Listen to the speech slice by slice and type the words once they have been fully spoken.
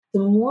the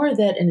more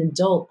that an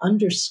adult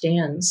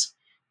understands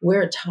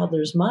where a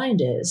toddler's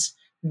mind is,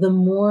 the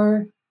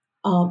more,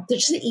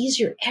 just the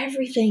easier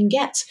everything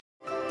gets.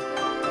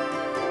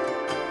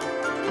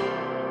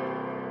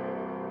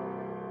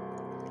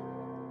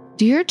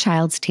 Do your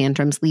child's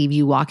tantrums leave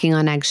you walking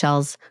on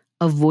eggshells,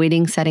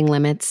 avoiding setting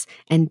limits,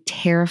 and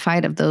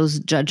terrified of those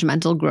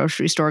judgmental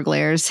grocery store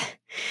glares?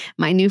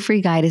 My new free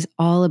guide is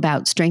all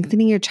about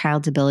strengthening your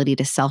child's ability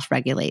to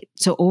self-regulate.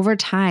 So over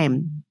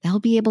time,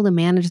 they'll be able to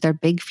manage their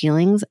big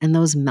feelings, and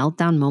those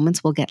meltdown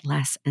moments will get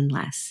less and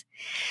less.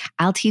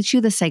 I'll teach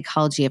you the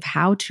psychology of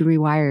how to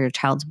rewire your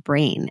child's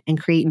brain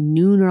and create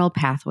new neural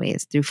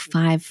pathways through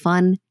 5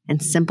 fun and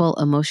simple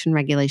emotion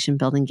regulation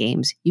building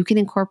games you can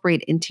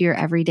incorporate into your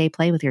everyday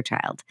play with your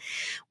child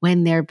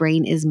when their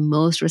brain is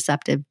most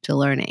receptive to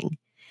learning.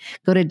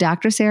 Go to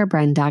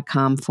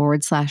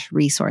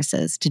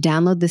drsarahbren.com/resources to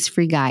download this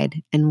free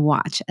guide and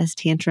watch as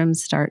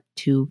tantrums start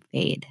to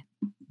fade.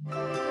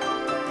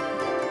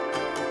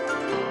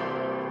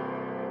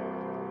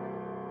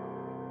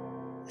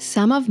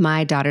 Some of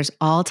my daughter's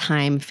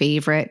all-time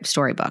favorite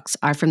storybooks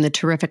are from the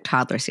Terrific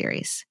Toddler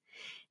series.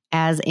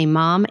 As a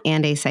mom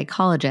and a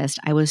psychologist,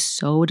 I was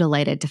so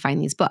delighted to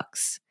find these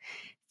books.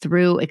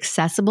 Through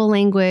accessible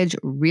language,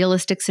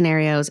 realistic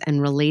scenarios, and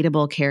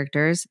relatable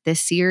characters,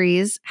 this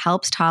series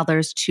helps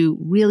toddlers to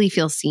really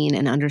feel seen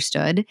and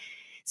understood.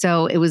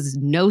 So it was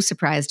no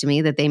surprise to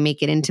me that they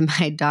make it into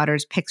my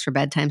daughter's picks for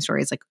bedtime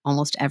stories like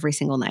almost every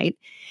single night.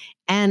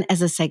 And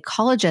as a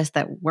psychologist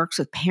that works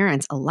with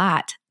parents a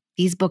lot,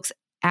 these books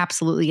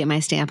absolutely get my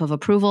stamp of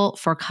approval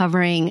for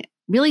covering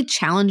really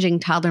challenging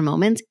toddler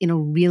moments in a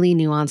really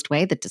nuanced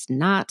way that does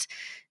not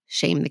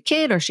shame the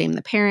kid or shame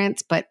the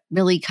parents, but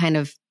really kind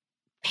of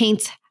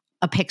paints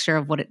a picture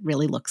of what it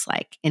really looks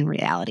like in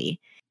reality.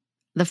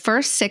 The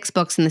first 6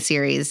 books in the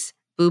series,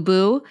 Boo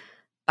Boo,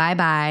 Bye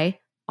Bye,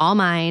 All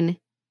Mine,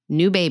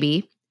 New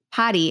Baby,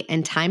 Potty,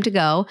 and Time to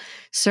Go,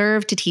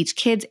 serve to teach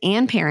kids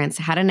and parents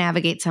how to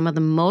navigate some of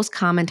the most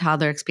common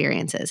toddler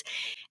experiences.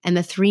 And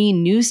the 3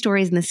 new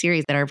stories in the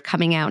series that are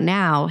coming out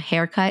now,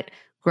 Haircut,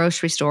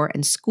 Grocery Store,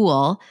 and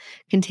School,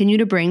 continue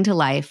to bring to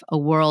life a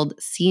world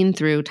seen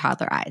through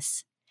toddler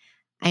eyes.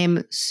 I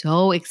am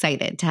so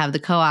excited to have the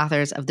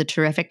co-authors of the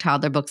Terrific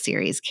Toddler book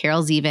series,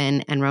 Carol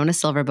Zevin and Rona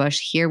Silverbush,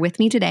 here with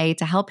me today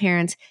to help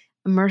parents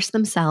immerse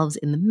themselves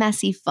in the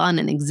messy, fun,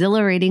 and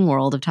exhilarating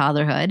world of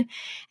toddlerhood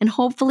and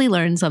hopefully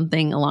learn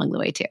something along the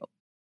way too.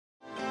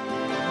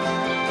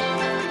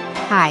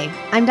 Hi,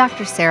 I'm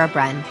Dr. Sarah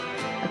Bren,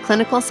 a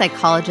clinical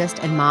psychologist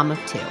and mom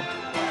of 2.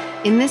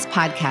 In this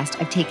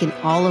podcast, I've taken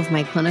all of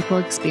my clinical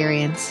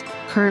experience,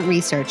 current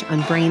research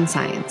on brain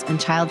science and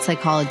child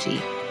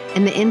psychology,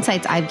 and the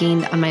insights I've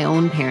gained on my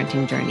own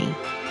parenting journey,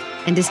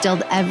 and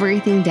distilled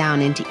everything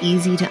down into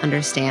easy to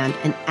understand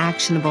and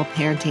actionable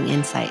parenting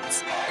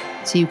insights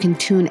so you can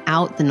tune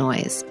out the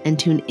noise and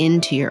tune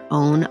into your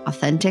own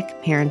authentic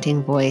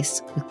parenting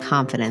voice with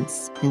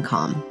confidence and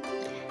calm.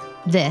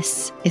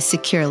 This is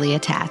Securely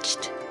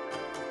Attached.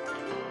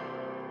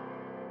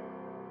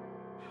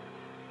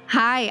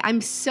 Hi,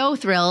 I'm so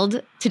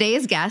thrilled.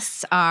 Today's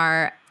guests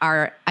are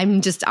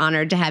I'm just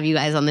honored to have you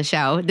guys on the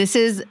show. This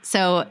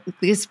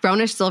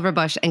Rona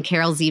Silverbush and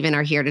Carol Zevin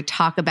are here to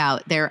talk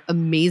about their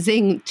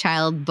amazing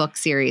child book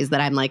series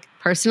that I'm like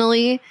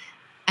personally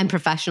and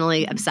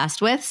professionally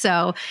obsessed with.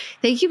 So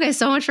thank you guys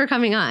so much for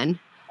coming on.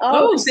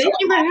 Oh, thank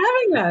you for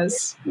having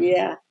us.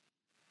 Yeah.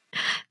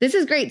 This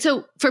is great.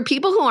 So for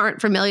people who aren't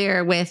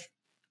familiar with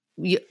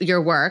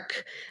your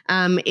work,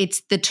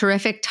 it's the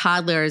Terrific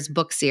Toddlers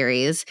book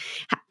series.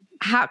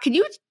 How can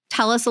you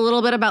tell us a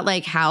little bit about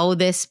like how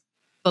this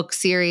book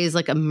series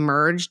like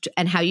emerged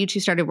and how you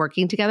two started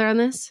working together on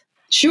this?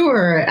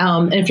 Sure.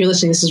 And if you're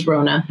listening, this is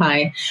Rona.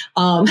 Hi.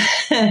 So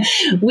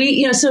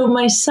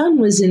my son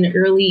was in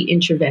early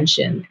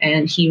intervention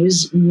and he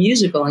was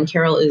musical, and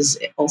Carol is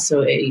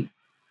also a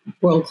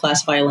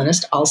world-class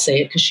violinist. I'll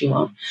say it because she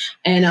won't.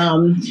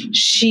 And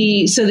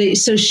she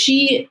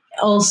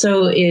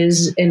also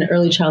is an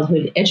early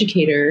childhood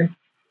educator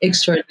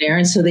extraordinaire.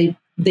 And so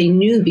they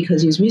knew,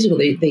 because he was musical,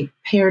 they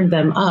paired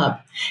them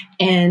up.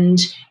 And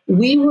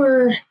we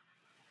were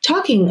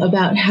talking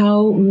about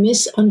how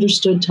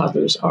misunderstood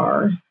toddlers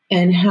are,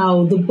 and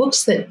how the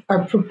books that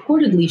are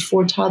purportedly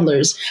for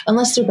toddlers,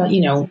 unless they're about,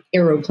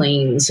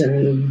 aeroplanes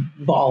and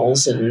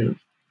balls and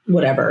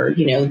whatever,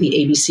 the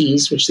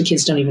ABCs, which the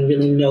kids don't even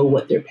really know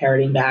what they're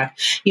parroting back,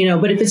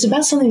 but if it's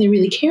about something they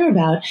really care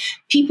about,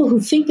 people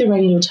who think they're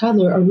writing to a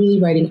toddler are really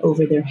writing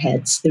over their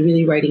heads. They're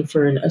really writing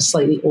for a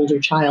slightly older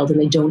child, and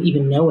they don't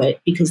even know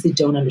it because they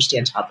don't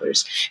understand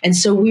toddlers. And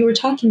so we were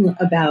talking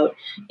about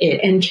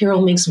it, and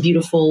Carol makes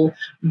beautiful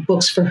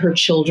books for her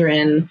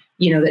children,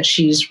 that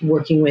she's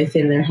working with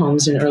in their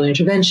homes in early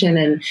intervention.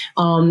 And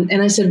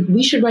I said,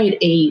 we should write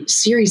a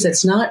series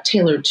that's not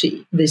tailored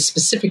to this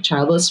specific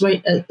child. Let's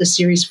write a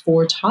series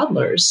for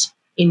toddlers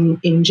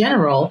in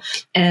general.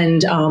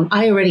 And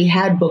I already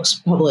had books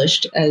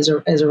published as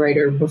a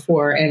writer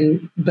before.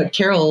 But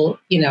Carol,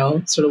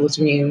 sort of looked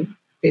at me and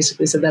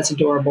basically said, "That's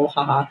adorable,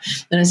 haha."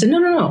 And I said,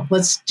 no,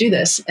 let's do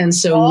this. And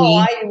so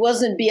I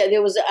wasn't.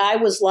 I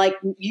was like,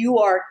 you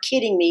are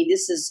kidding me.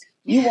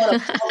 You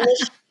want to publish?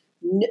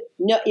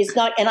 No, it's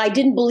not. And I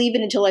didn't believe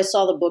it until I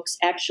saw the books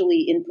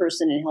actually in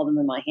person and held them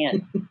in my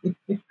hand.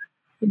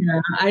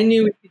 Yeah, I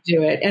knew we could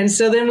do it. And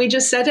so then we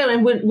just sat down,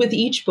 and with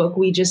each book,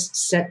 we just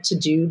set to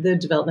do the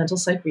developmental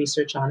psych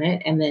research on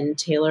it and then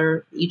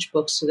tailor each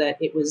book so that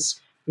it was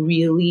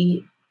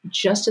really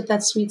just at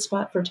that sweet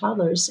spot for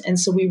toddlers. And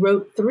so we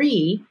wrote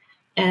 3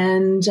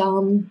 and,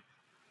 then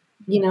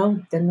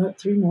wrote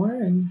 3 more,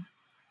 and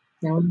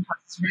now we're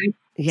right.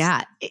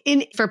 Yeah.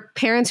 For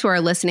parents who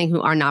are listening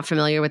who are not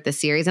familiar with the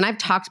series, and I've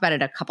talked about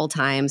it a couple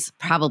times,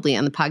 probably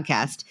on the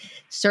podcast,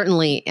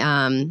 certainly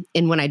in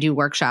when I do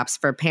workshops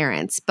for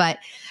parents, but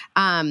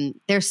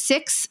there's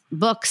 6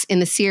 books in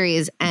the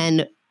series.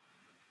 And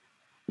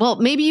well,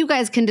 maybe you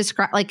guys can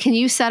describe, can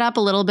you set up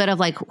a little bit of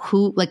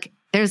who,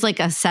 there's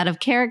a set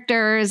of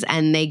characters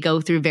and they go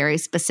through very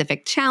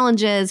specific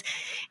challenges,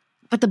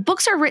 but the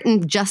books are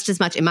written just as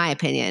much, in my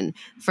opinion,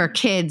 for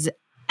kids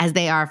as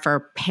they are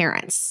for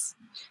parents.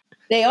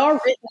 They are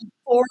written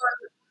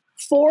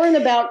for and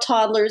about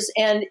toddlers.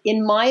 And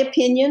in my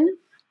opinion,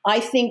 I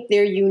think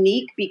they're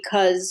unique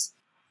because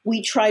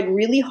we tried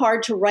really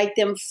hard to write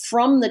them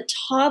from the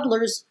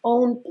toddler's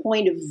own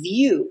point of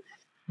view.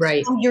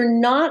 Right. So you're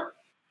not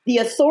the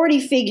authority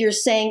figure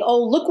saying,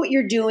 oh, look what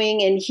you're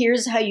doing and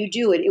here's how you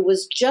do it. It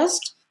was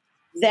just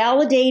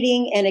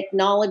validating and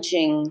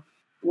acknowledging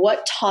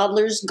what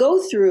toddlers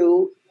go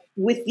through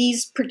with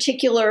these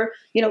particular,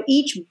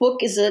 each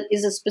book is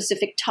a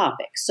specific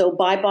topic. So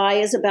bye-bye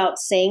is about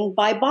saying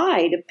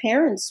bye-bye to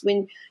parents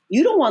when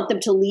you don't want them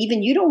to leave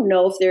and you don't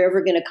know if they're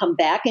ever going to come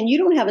back and you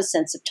don't have a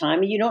sense of time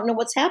and you don't know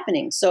what's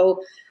happening.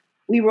 So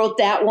we wrote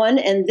that one.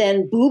 And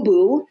then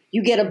boo-boo,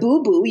 you get a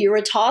boo-boo, you're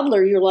a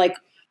toddler, you're like,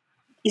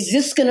 is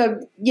this going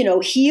to,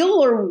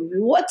 heal or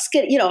what's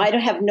going to, I don't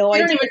have no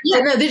idea.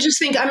 No, they just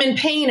think I'm in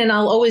pain and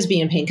I'll always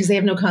be in pain because they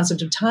have no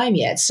concept of time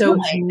yet. So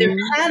they're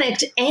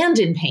panicked and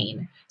in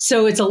pain.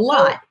 So it's a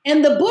lot.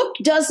 And the book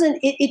doesn't,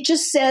 it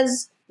just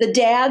says the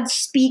dad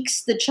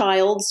speaks the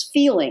child's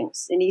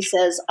feelings. And he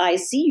says, I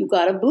see you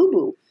got a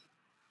boo-boo.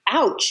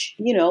 Ouch.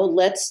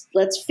 Let's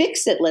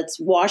fix it. Let's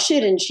wash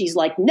it. And she's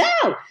like,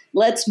 no,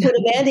 let's put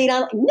a Band-Aid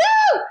on.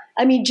 No.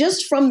 I mean,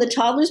 just from the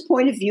toddler's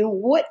point of view,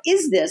 what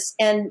is this?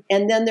 And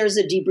then there's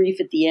a debrief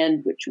at the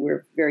end, which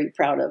we're very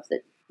proud of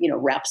that,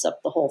 wraps up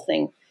the whole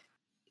thing.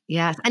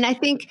 Yes. And I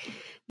think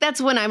that's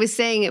when I was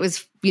saying it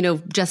was,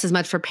 just as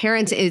much for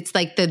parents. It's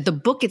like the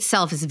book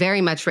itself is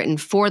very much written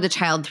for the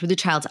child through the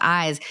child's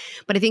eyes.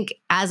 But I think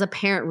as a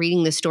parent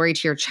reading the story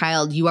to your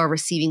child, you are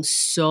receiving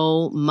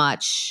so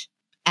much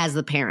as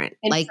the parent.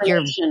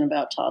 Information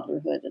about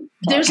toddlerhood.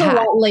 There's a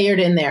lot layered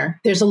in there.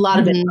 There's a lot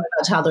of info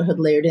about toddlerhood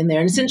layered in there.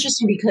 And it's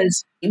interesting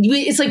because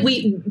it's like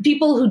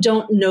people who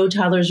don't know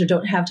toddlers or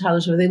don't have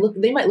toddlers, or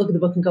they might look at the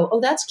book and go, oh,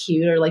 that's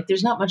cute. Or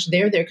there's not much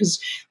there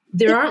because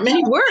there aren't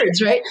many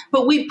words, right?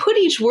 But we put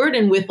each word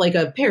in with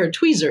a pair of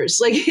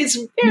tweezers. It's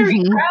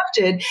very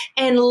crafted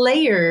and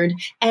layered.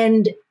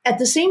 And at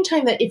the same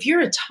time that if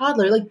you're a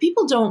toddler,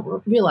 people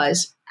don't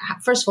realize,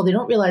 first of all, they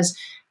don't realize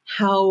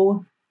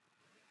how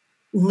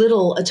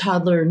little a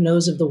toddler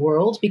knows of the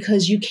world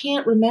because you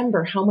can't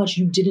remember how much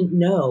you didn't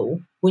know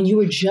when you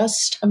were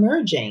just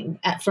emerging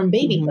from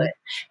babyhood.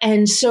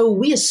 And so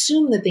we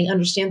assume that they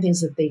understand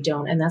things that they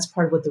don't. And that's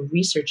part of what the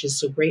research is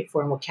so great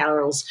for and what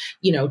Carol's,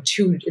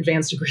 2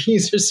 advanced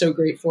degrees are so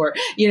great for.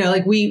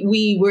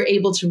 We were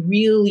able to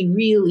really,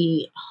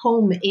 really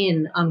home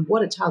in on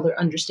what a toddler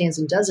understands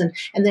and doesn't.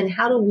 And then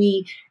how do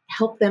we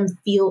help them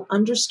feel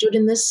understood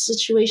in this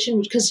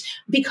situation?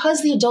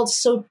 Because the adults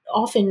so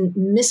often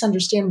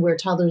misunderstand where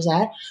toddlers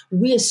at,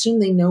 we assume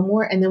they know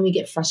more, and then we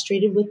get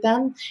frustrated with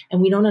them,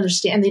 and we don't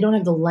understand. They don't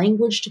have the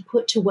language to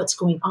put to what's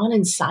going on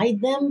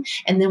inside them,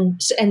 and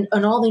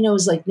all they know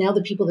is now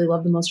the people they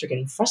love the most are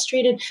getting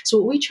frustrated. So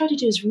what we try to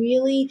do is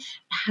really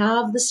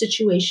have the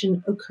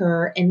situation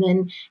occur, and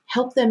then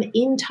help them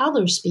in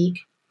toddler speak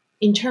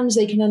in terms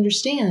they can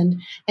understand.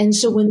 And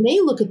so when they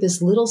look at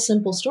this little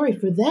simple story,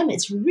 for them,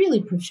 it's really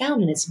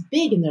profound and it's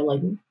big, and they're like,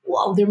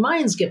 whoa, their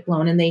minds get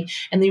blown, and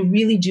they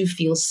really do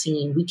feel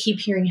seen. We keep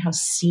hearing how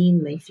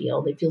seen they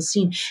feel. They feel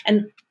seen.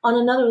 And on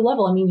another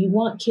level, you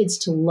want kids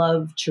to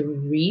love to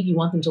read. You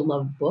want them to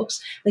love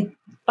books.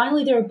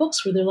 Finally, there are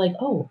books where they're like,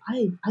 oh,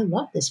 I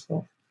love this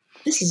book.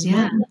 This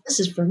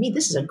is for me.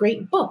 This is a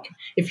great book.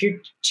 If you're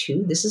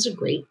 2, this is a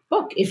great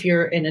book. If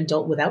you're an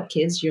adult without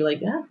kids, you're like,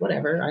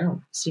 whatever. I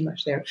don't see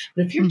much there.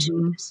 But if you're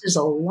 2, this is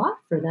a lot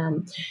for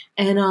them,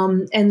 and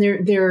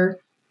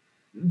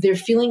they're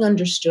feeling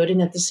understood.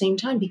 And at the same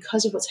time,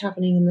 because of what's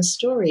happening in the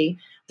story,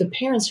 the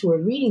parents who are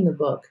reading the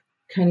book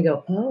kind of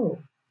go,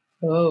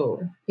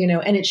 oh,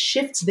 and it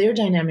shifts their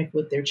dynamic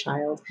with their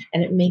child,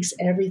 and it makes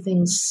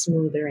everything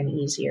smoother and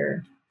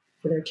easier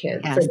for their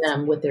kids, for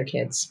them with their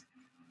kids.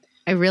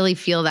 I really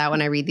feel that when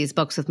I read these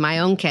books with my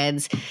own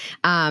kids.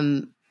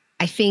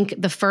 I think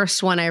the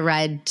first one I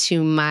read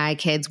to my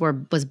kids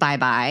was Bye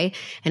Bye,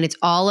 and it's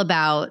all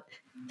about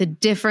the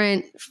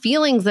different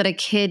feelings that a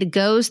kid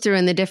goes through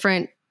and the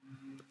different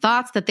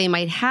thoughts that they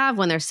might have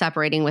when they're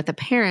separating with a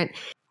parent.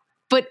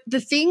 But the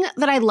thing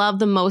that I love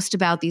the most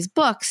about these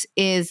books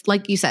is,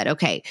 like you said,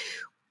 okay,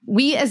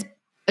 we as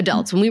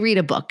adults, when we read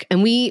a book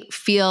and we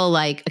feel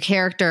like a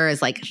character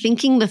is like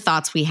thinking the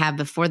thoughts we have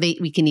before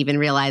we can even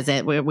realize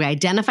it, we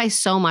identify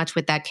so much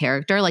with that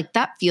character, like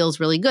that feels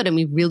really good. And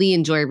we really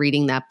enjoy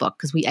reading that book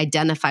because we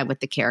identify with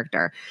the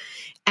character.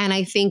 And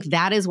I think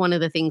that is one of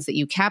the things that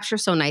you capture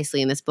so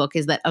nicely in this book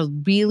is that a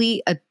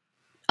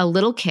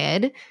little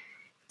kid,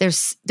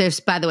 there's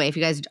by the way, if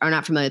you guys are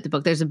not familiar with the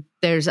book,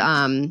 there's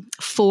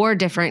 4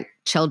 different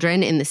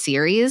children in the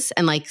series.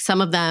 And like some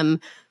of them,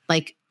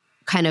 like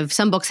kind of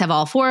some books have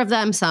all 4 of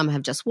them, some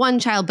have just one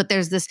child, but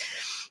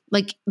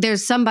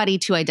there's somebody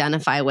to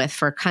identify with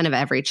for kind of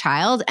every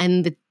child.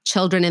 And the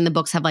children in the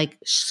books have like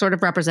sort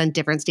of represent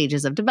different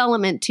stages of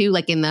development too.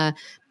 Like in the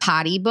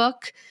potty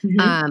book,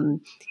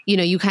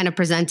 you kind of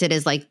present it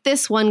as like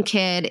this one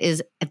kid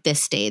is at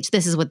this stage.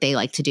 This is what they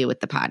like to do with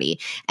the potty.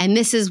 And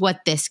this is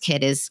what this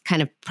kid is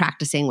kind of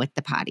practicing with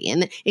the potty.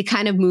 And it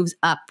kind of moves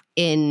up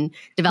in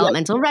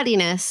developmental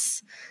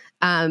readiness.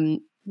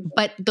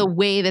 But the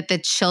way that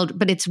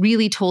but it's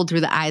really told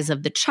through the eyes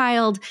of the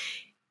child.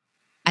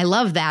 I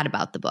love that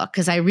about the book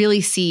because I really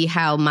see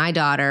how my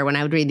daughter, when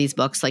I would read these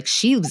books, like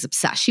she was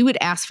obsessed. She would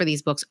ask for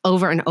these books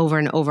over and over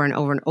and over and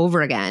over and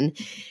over again.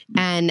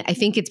 And I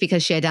think it's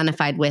because she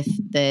identified with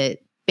the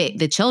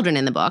children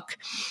in the book.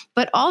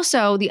 But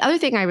also the other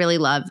thing I really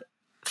love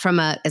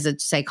as a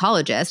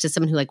psychologist, as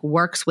someone who like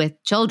works with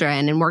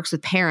children and works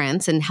with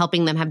parents and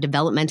helping them have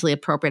developmentally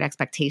appropriate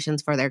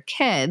expectations for their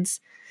kids,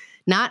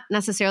 not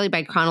necessarily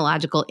by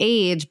chronological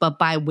age, but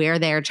by where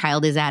their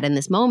child is at in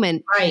this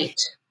moment.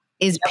 Right.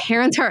 Is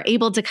parents are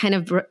able to kind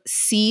of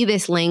see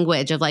this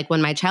language of like,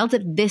 when my child's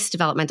at this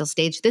developmental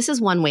stage, this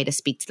is one way to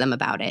speak to them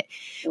about it.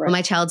 Right. When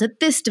my child's at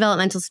this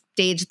developmental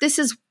stage, this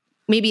is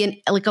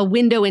maybe like a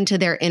window into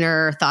their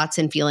inner thoughts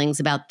and feelings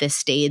about this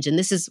stage. And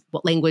this is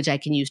what language I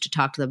can use to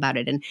talk to them about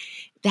it. And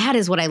that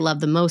is what I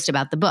love the most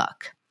about the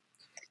book.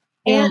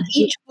 And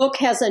each book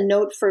has a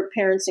note for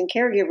parents and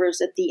caregivers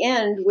at the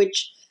end,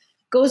 which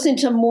goes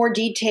into more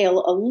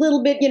detail a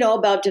little bit,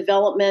 about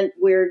development,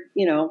 where,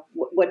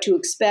 what to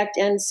expect,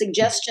 and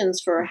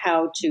suggestions for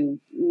how to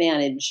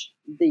manage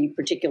the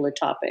particular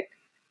topic.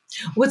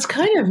 What's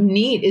kind of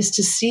neat is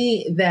to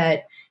see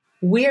that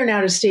we are now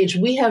at a stage,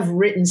 we have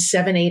written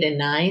 7, 8, and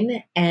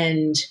 9,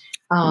 and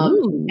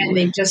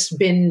they've just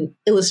been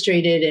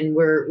illustrated, and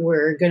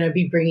we're going to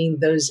be bringing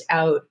those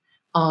out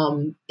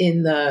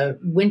in the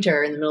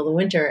middle of the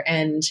winter,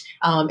 and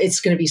it's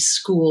going to be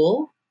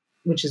school,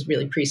 which is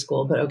really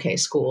preschool, but okay,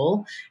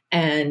 school,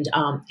 and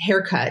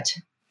haircut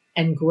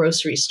and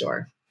grocery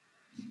store.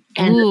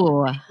 And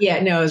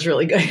it was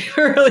really good.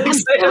 We're really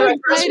excited about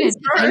grocery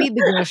store. I need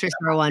the grocery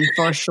store one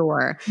for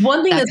sure.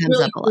 One thing that's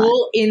really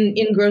cool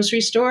in grocery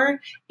store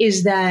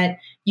is that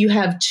you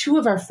have 2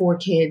 of our 4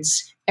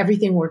 kids.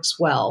 Everything works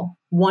well.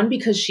 One,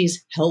 because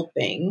she's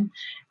helping,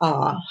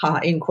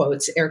 in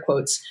quotes, air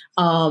quotes.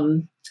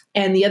 And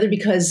the other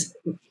because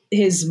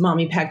his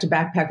mommy packed a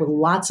backpack with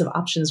lots of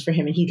options for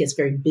him, and he gets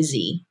very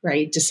busy,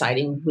 right?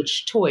 Deciding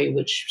which toy,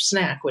 which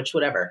snack, which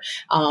whatever.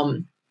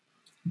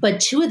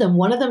 But 2 of them,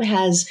 one of them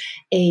has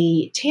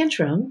a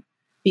tantrum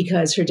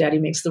because her daddy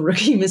makes the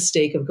rookie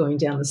mistake of going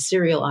down the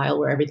cereal aisle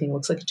where everything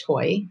looks like a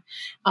toy.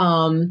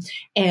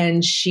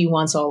 And she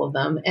wants all of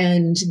them.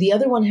 And the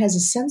other one has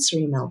a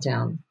sensory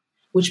meltdown,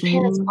 which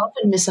parents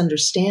often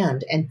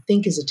misunderstand and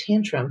think is a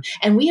tantrum.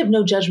 And we have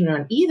no judgment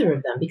on either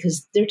of them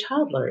because they're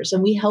toddlers.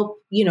 And we help,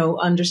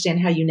 understand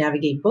how you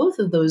navigate both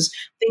of those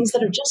things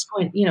that are just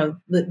going,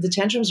 the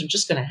tantrums are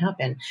just going to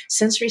happen.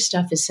 Sensory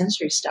stuff is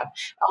sensory stuff.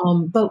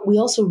 But we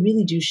also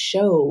really do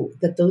show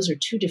that those are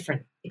 2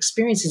 different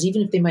experiences,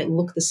 even if they might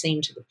look the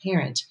same to the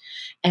parent.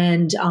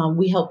 And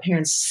we help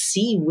parents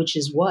see which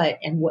is what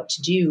and what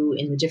to do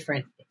in the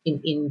different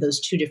in those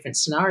 2 different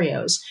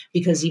scenarios,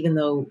 because even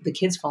though the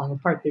kid's falling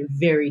apart, they're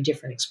very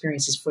different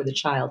experiences for the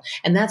child.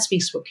 And that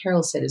speaks to what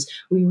Carol said, is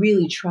we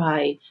really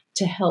try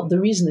to help. The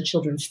reason the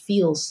children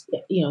feel,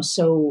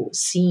 so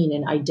seen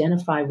and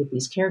identify with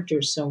these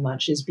characters so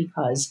much is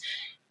because,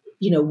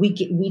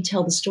 we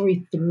tell the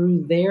story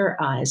through their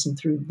eyes and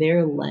through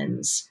their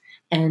lens.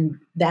 And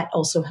that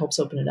also helps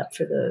open it up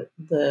for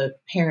the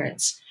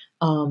parents.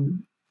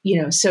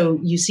 So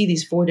you see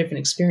these 4 different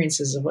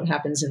experiences of what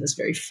happens in this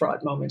very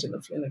fraught moment in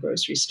the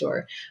grocery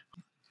store.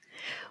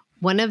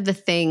 One of the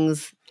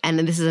things, and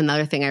this is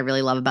another thing I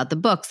really love about the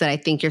books that I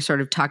think you're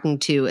sort of talking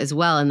to as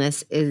well in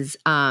this, is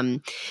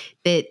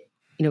that,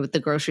 with the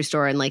grocery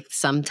store, and like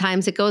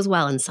sometimes it goes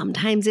well and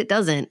sometimes it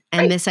doesn't.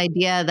 And this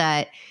idea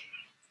that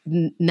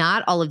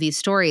not all of these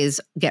stories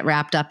get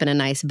wrapped up in a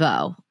nice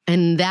bow.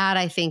 And that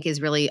I think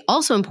is really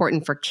also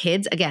important for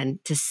kids, again,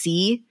 to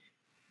see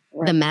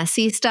the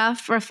messy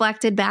stuff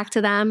reflected back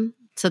to them,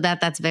 so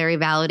that's very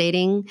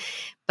validating.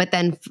 But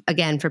then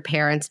again, for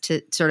parents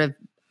to sort of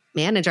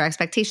manage our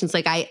expectations.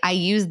 Like I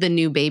use the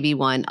new baby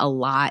one a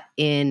lot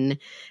in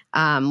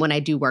when I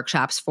do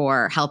workshops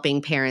for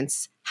helping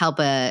parents help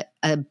a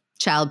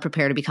child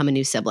prepare to become a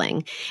new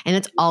sibling? And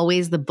it's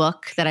always the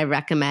book that I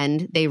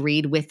recommend they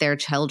read with their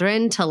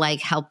children to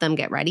like help them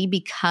get ready,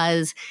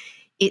 because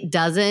it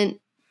doesn't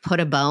put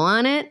a bow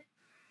on it.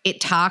 It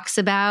talks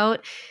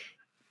about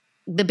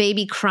the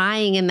baby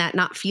crying and that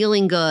not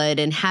feeling good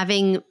and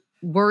having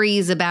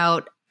worries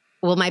about,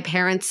 will my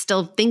parents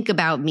still think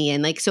about me?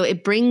 And like, so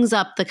it brings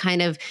up the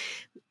kind of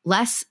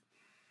less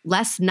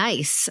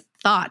nice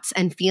thoughts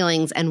and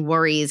feelings and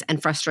worries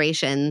and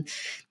frustration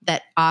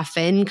that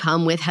often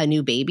come with a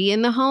new baby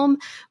in the home,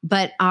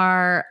 but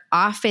are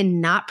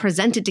often not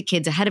presented to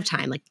kids ahead of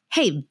time. Like,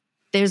 hey,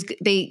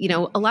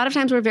 a lot of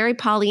times we're very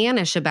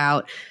Pollyannish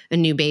about a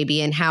new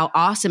baby and how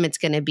awesome it's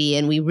going to be.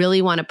 And we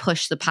really want to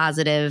push the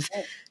positive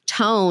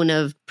tone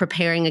of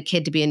preparing a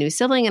kid to be a new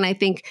sibling. And I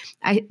think,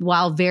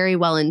 while very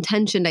well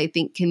intentioned, I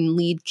think can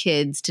lead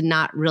kids to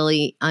not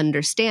really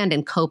understand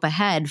and cope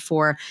ahead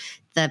for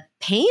the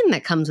pain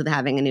that comes with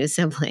having a new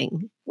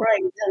sibling.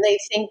 Right. And they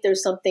think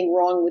there's something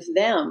wrong with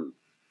them.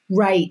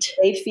 Right.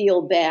 They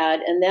feel bad,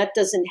 and that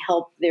doesn't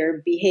help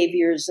their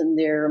behaviors and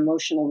their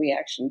emotional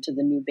reaction to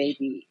the new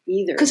baby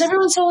either. Because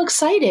everyone's so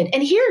excited.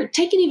 And here,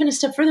 take it even a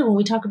step further when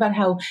we talk about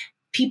how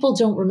people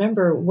don't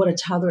remember what a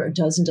toddler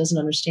does and doesn't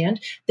understand.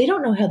 They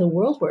don't know how the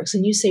world works.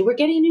 And you say, we're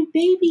getting a new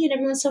baby, and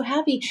everyone's so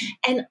happy.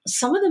 And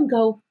some of them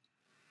go,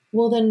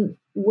 well, then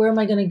where am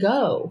I going to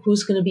go?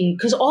 Who's going to be?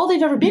 Because all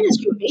they've ever been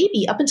is your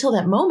baby up until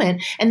that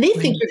moment. And they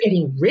think you're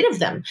getting rid of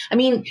them. I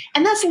mean,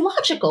 and that's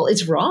logical.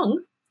 It's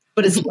wrong,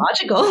 but it's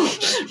logical,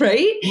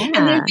 right? Yeah.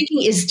 And they're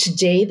thinking, is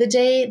today the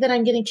day that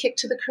I'm getting kicked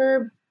to the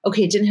curb?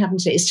 Okay, it didn't happen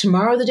today. Is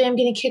tomorrow the day I'm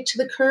getting kicked to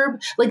the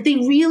curb? Like, they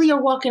really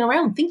are walking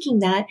around thinking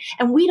that.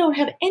 And we don't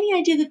have any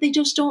idea that they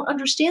just don't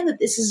understand that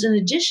this is an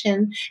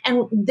addition.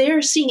 And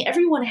they're seeing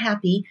everyone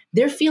happy.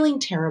 They're feeling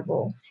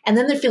terrible. And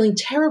then they're feeling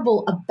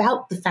terrible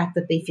about the fact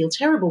that they feel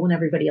terrible when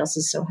everybody else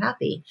is so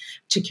happy,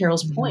 to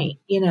Carol's point,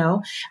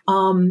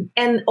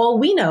 and all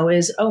we know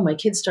is, oh, my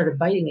kid started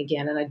biting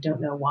again and I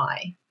don't know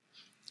why.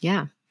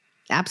 Yeah,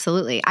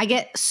 absolutely. I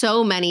get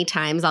so many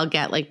times, I'll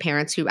get like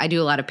parents who, I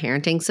do a lot of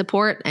parenting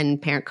support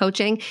and parent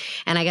coaching.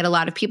 And I get a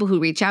lot of people who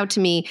reach out to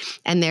me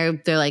and they're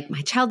like,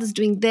 my child is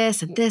doing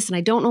this and this, and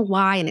I don't know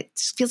why. And it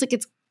just feels like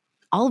it's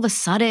all of a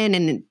sudden.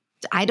 And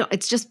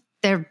it's just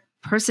their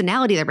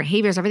personality, their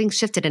behaviors, everything's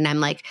shifted. And I'm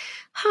like,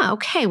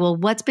 okay, well,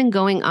 what's been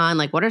going on?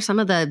 Like, what are some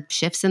of the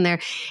shifts in there?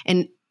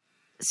 And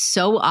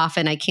so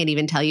often I can't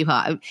even tell you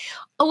how,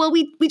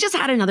 we just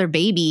had another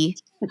baby.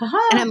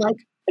 Uh-huh. And I'm like,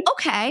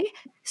 okay,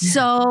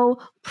 so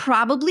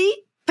probably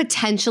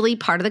potentially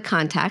part of the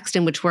context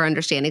in which we're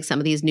understanding some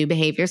of these new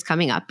behaviors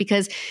coming up,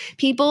 because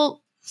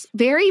people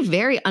very,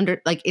 very and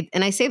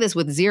I say this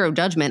with zero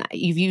judgment,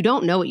 you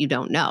don't know what you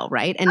don't know,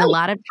 right? And a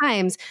lot of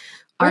times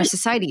our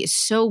society is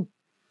so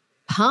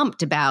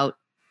pumped about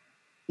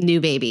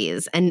new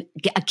babies and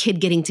a kid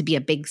getting to be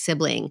a big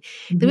sibling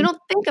that we don't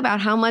think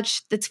about how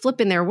much that's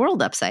flipping their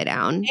world upside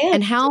down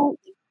and how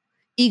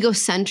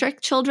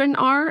egocentric children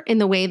are in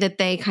the way that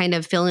they kind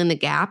of fill in the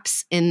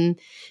gaps in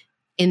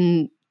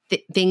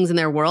things in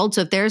their world.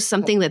 So if there's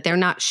something that they're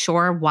not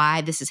sure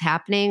why this is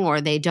happening or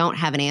they don't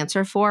have an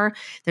answer for,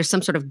 there's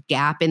some sort of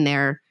gap in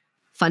their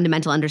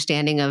fundamental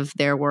understanding of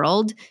their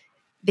world,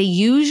 they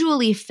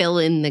usually fill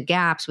in the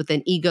gaps with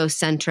an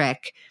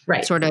egocentric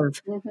sort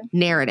of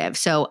narrative.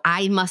 So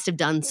I must have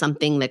done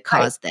something that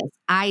caused this.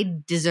 I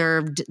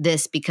deserved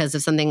this because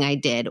of something I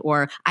did,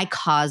 or I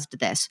caused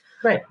this.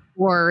 Right.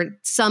 Or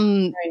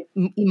some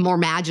more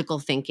magical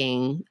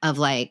thinking of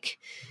like,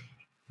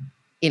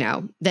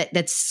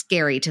 that's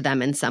scary to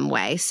them in some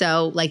way.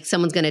 So like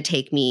someone's going to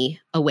take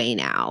me away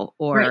now,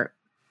 or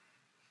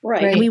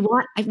Right. And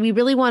we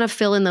really want to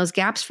fill in those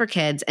gaps for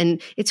kids.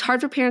 And it's hard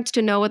for parents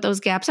to know what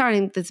those gaps are. I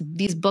think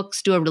these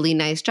books do a really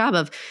nice job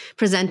of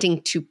presenting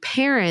to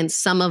parents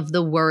some of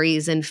the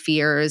worries and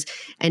fears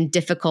and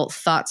difficult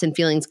thoughts and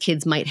feelings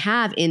kids might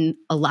have in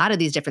a lot of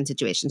these different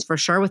situations. For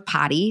sure with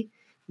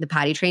the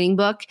potty training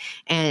book,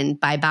 and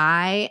Bye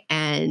Bye,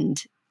 and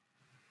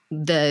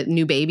the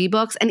new baby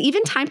books, and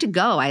even Time to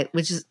Go,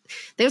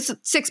 there's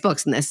 6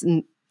 books in this,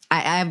 and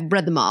I've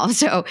read them all.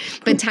 So,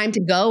 but Time to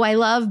Go, I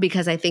love,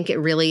 because I think it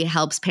really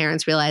helps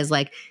parents realize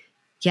like,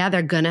 yeah,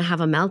 they're going to have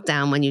a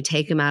meltdown when you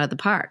take them out of the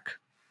park.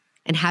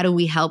 And how do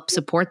we help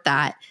support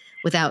that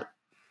without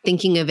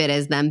thinking of it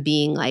as them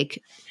being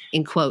like,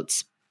 in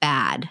quotes,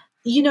 bad?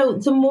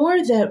 The more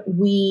that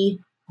we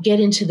get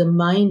into the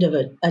mind of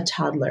a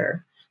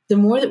toddler, the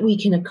more that we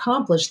can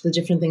accomplish the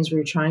different things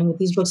we're trying with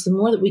these books, the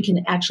more that we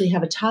can actually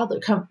have a toddler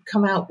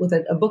come out with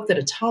a book that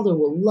a toddler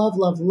will love,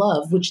 love,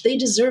 love, which they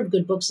deserve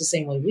good books the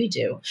same way we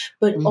do.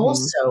 But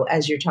also,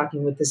 as you're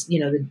talking with this,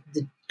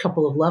 the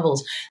couple of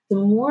levels, the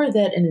more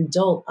that an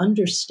adult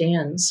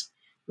understands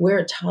where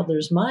a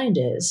toddler's mind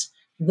is,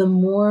 the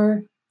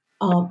more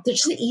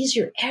just the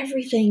easier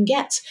everything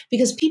gets,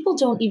 because we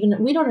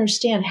don't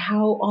understand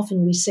how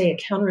often we say a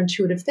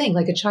counterintuitive thing,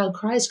 like a child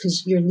cries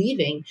because you're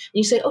leaving and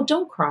you say, oh,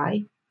 don't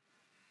cry.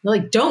 They're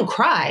like, don't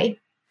cry.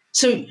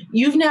 So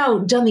you've now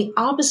done the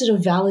opposite of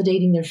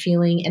validating their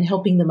feeling and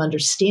helping them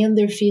understand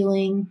their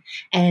feeling.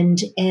 And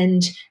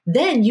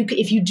then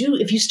if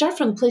you start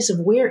from the place of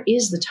where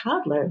is the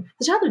toddler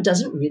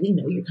doesn't really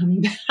know you're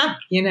coming back,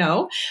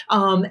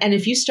 and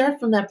if you start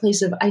from that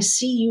place of, I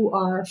see you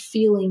are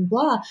feeling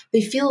blah,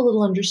 they feel a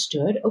little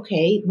understood.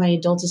 Okay, my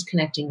adult is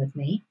connecting with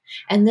me.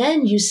 And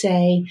then you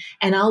say,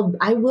 and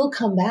I will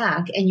come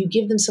back, and you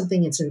give them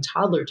something that's in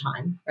toddler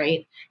time,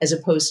 right? As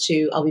opposed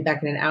to, I'll be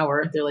back in an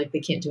hour. They're like, they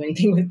can't do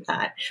anything with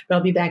that. But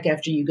I'll be back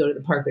after you go to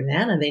the park with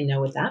Nana. They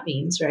know what that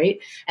means, right?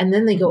 And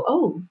then they go,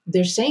 oh,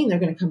 they're saying they're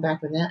going to come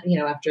back with that,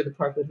 after the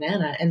park with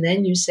Nana. And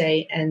then you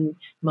say, and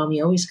Mommy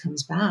always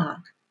comes back.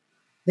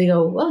 They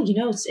go, well,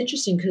 it's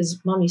interesting because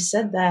Mommy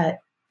said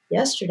that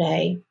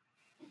yesterday,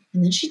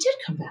 and then she did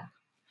come back.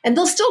 And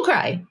they'll still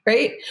cry,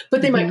 right?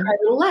 But they might cry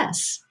a little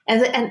less.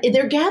 And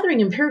they're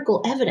gathering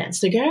empirical evidence.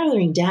 They're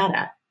gathering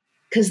data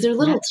because they're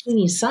little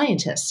teeny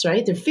scientists,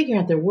 right? They're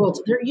figuring out their world.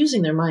 They're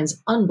using their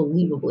minds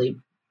unbelievably,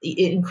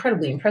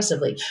 incredibly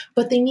impressively,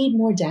 but they need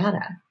more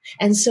data.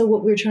 And so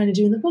what we're trying to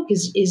do in the book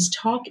is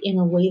talk in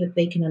a way that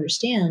they can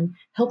understand,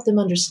 help them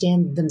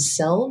understand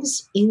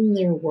themselves in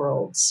their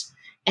worlds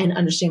and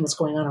understand what's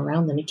going on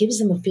around them. It gives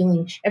them a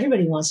feeling,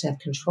 everybody wants to have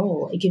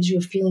control. It gives you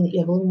a feeling that you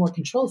have a little more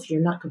control if you're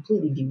not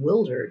completely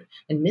bewildered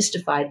and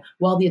mystified,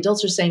 while the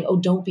adults are saying, oh,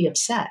 don't be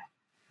upset,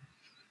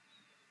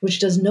 which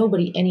does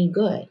nobody any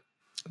good.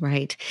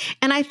 Right.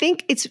 And I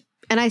think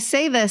and I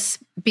say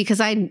this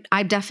because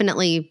I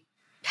definitely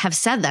have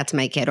said that to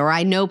my kid, or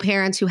I know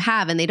parents who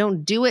have, and they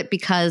don't do it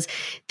because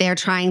they're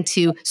trying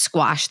to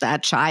squash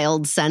that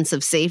child's sense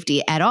of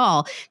safety at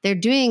all. They're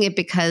doing it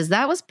because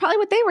that was probably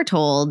what they were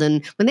told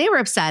and when they were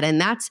upset, and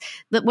that's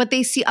what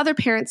they see other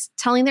parents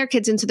telling their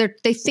kids, and so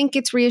they think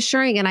it's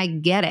reassuring, and I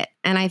get it.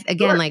 And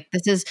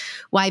this is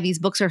why these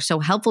books are so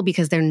helpful,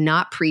 because they're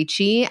not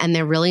preachy and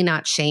they're really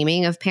not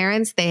shaming of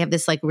parents. They have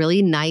this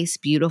really nice,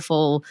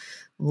 beautiful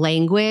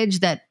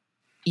language that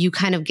you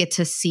kind of get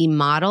to see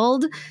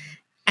modeled.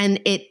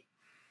 And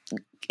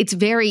it's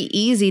very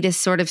easy to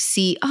sort of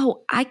see,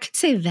 oh, I could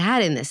say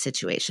that in this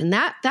situation.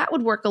 That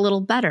would work a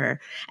little better.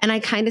 And I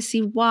kind of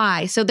see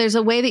why. So there's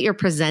a way that you're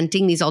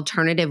presenting these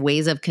alternative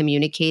ways of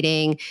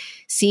communicating,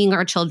 seeing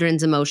our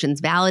children's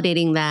emotions,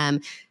 validating them,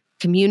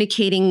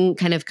 communicating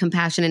kind of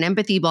compassion and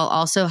empathy, while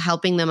also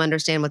helping them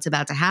understand what's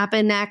about to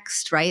happen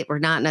next, right? We're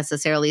not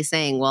necessarily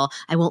saying, well,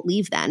 I won't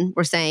leave then.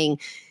 We're saying,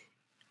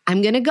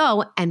 I'm going to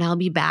go and I'll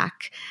be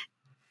back.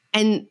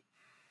 And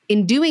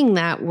in doing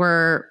that,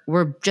 we're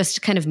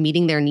just kind of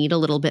meeting their need a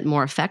little bit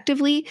more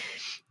effectively.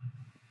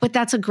 But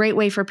that's a great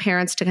way for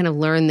parents to kind of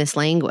learn this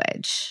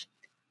language.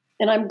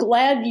 And I'm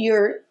glad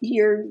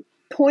you're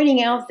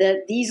pointing out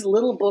that these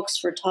little books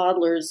for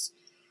toddlers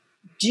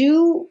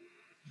do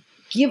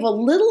give a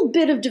little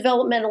bit of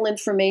developmental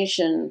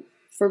information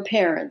for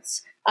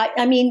parents.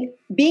 I mean,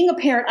 being a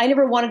parent, I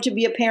never wanted to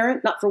be a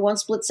parent, not for one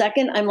split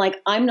second. I'm like,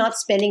 I'm not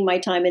spending my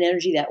time and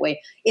energy that way.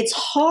 It's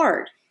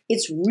hard.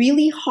 It's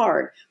really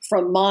hard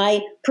from my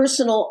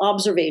personal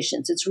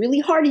observations. It's really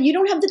hard, and you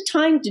don't have the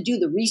time to do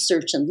the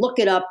research and look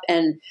it up.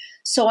 And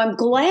so I'm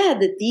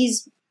glad that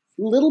these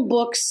little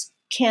books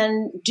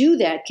can do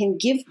that, can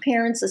give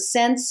parents a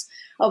sense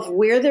of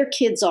where their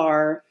kids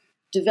are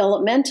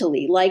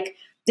developmentally. Like,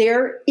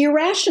 they're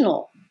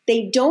irrational.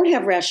 They don't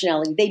have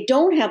rationality. They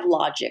don't have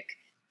logic.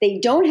 They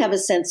don't have a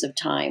sense of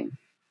time,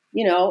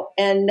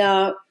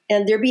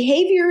 and their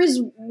behavior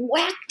is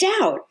whacked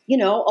out, a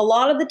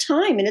lot of the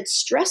time, and it's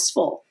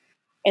stressful.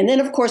 And then,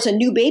 of course, a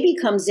new baby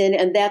comes in,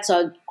 and that's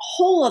a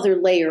whole other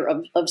layer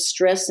of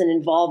stress and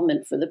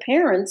involvement for the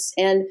parents.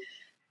 And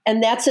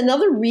that's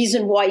another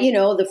reason why,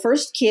 the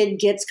first kid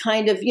gets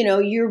kind of,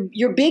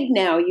 you're big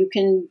now, you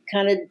can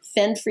kind of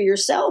fend for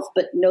yourself,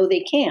 but no, they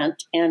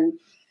can't. And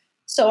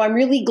so I'm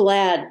really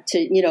glad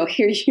to,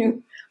 hear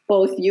you,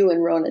 both you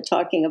and Rona,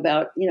 talking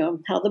about,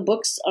 how the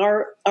books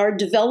are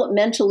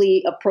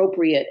developmentally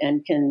appropriate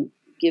and can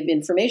give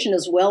information,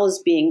 as well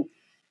as being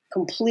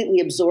completely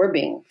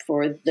absorbing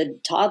for the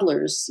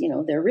toddlers,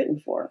 they're written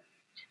for.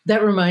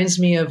 That reminds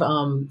me of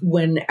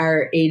when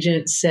our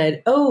agent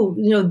said, oh,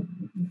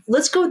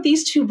 let's go with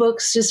these two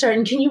books to start.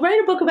 And can you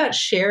write a book about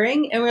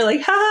sharing? And we're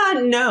like,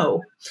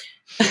 no.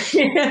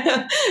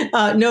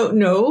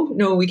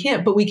 No, we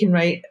can't. But we can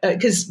write,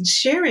 because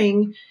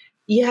sharing,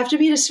 you have to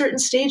be at a certain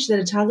stage that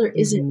a toddler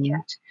isn't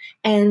yet.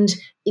 And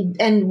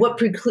what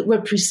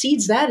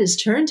precedes that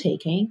is turn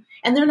taking.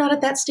 And they're not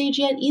at that stage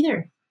yet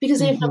either, because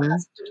they have no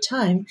concept of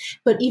time.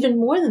 But even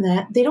more than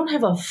that, they don't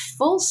have a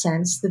full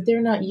sense that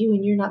they're not you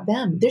and you're not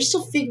them. They're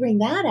still figuring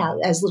that out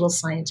as little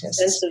scientists.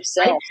 Sense of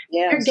self, right?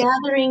 Yes. They're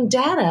gathering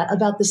data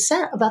about the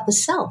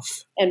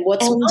self. And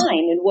what's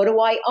mine, and what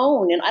do I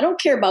own? And I don't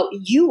care about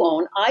you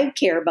own. I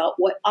care about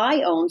what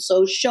I own.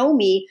 So show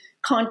me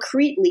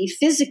concretely,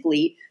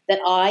 physically, that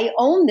I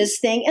own this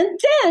thing. And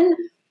then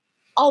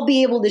I'll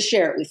be able to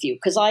share it with you,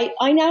 because I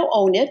now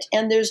own it,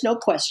 and there's no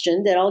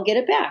question that I'll get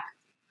it back.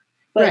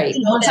 But, right.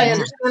 Once I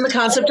understand the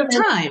concept of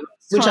time,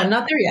 which I'm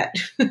not there yet.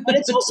 But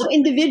it's also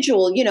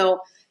individual.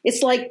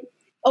 It's like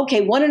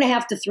okay,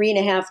 1.5 to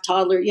 3.5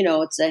 toddler,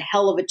 it's a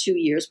hell of a 2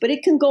 years, but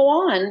it can go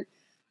on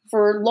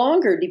for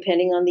longer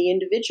depending on the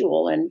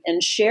individual.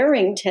 And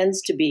sharing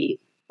tends to be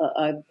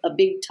a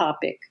big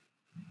topic,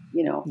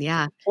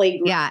 Yeah.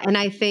 playground. Yeah. And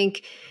I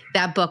think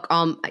that book,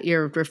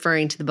 you're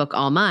referring to the book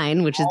All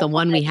Mine, which is the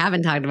one we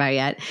haven't talked about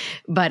yet.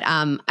 But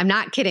I'm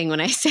not kidding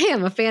when I say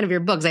I'm a fan of your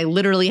books. I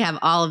literally have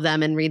all of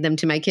them and read them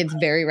to my kids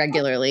very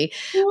regularly.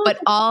 But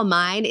All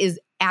Mine is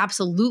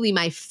absolutely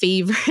my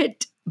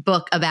favorite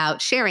book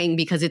about sharing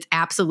because it's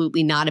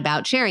absolutely not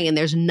about sharing. And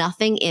there's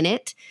nothing in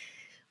it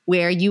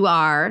where you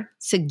are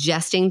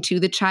suggesting to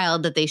the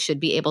child that they should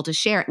be able to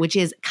share it, which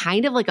is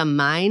kind of like a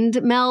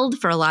mind meld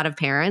for a lot of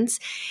parents.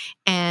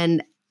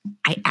 And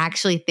I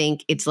actually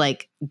think it's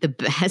like the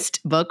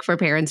best book for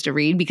parents to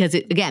read because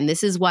again,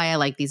 this is why I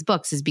like these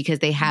books is because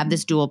they have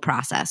this dual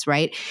process,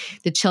 right?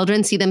 The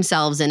children see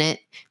themselves in it.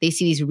 They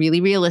see these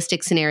really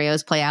realistic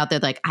scenarios play out. They're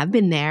like, I've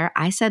been there.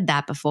 I said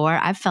that before.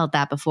 I've felt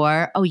that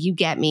before. Oh, you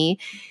get me.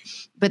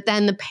 But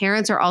then the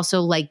parents are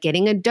also like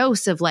getting a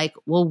dose of like,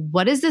 well,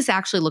 what does this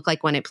actually look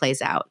like when it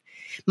plays out?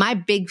 My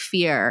big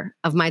fear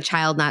of my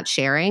child not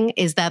sharing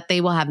is that they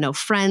will have no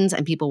friends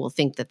and people will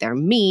think that they're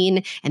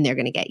mean and they're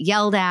going to get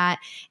yelled at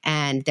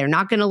and they're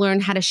not going to learn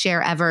how to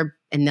share ever.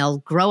 And they'll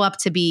grow up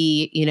to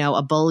be,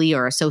 a bully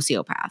or a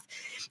sociopath.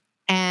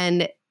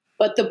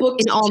 But the book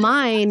in All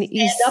Mine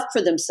stand up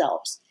for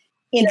themselves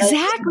in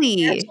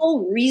exactly a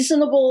gentle,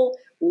 reasonable,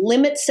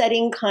 limit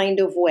setting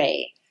kind of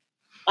way.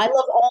 I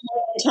love All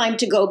Mine Time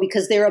to Go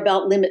because they're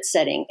about limit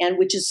setting, and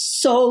which is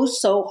so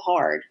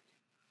hard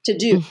to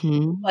do.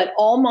 Mm-hmm. But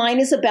All Mine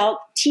is about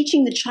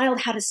teaching the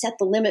child how to set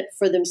the limit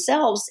for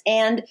themselves,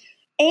 and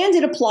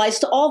it applies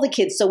to all the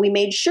kids. So we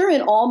made sure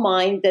in All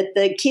Mine that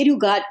the kid who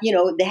got,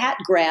 the hat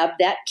grabbed,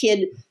 that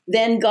kid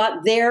then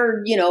got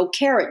their,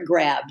 carrot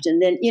grabbed.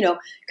 And then,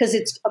 because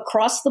it's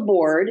across the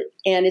board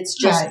and it's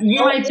just.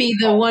 You might be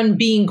the one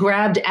being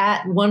grabbed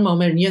at one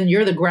moment and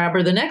you're the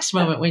grabber the next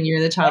moment when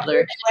you're the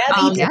toddler.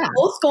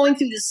 Both going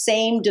through the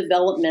same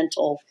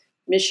developmental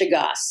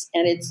mishigas.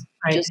 And it's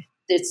just,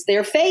 it's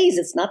their phase.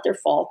 It's not their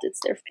fault. It's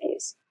their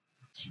phase.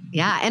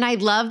 Yeah. And I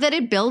love that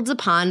it builds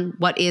upon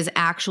what is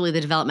actually the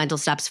developmental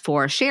steps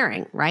for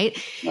sharing,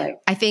 right? Right.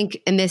 I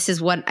think, and this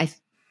is what I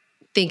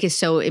think is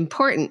so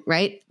important,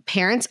 right?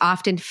 Parents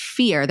often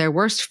fear, their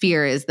worst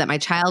fear is that my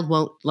child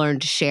won't learn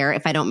to share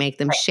if I don't make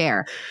them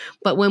share.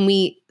 But when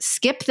we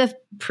skip the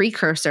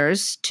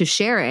precursors to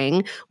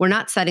sharing, we're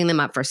not setting them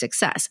up for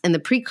success. And the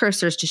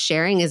precursors to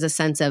sharing is a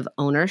sense of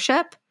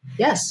ownership.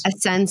 Yes. A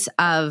sense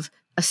of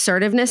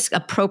assertiveness,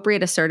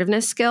 appropriate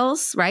assertiveness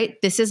skills,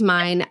 right? This is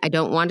mine. I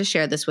don't want to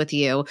share this with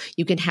you.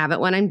 You can have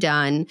it when I'm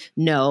done.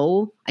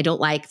 No, I don't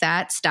like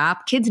that.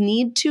 Stop. Kids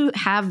need to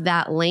have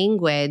that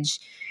language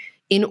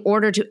in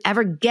order to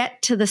ever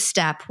get to the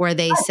step where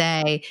they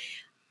say,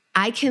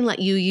 I can let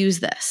you use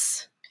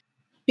this.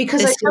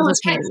 Because I tell us,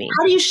 how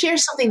do you share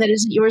something that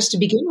isn't yours to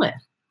begin with?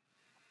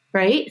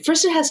 Right?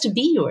 First, it has to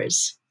be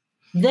yours.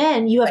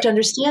 Then you have to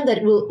understand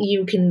that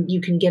you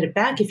can get it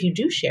back if you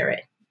do share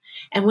it.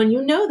 And when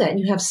you know that and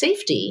you have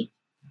safety,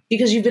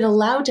 because you've been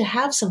allowed to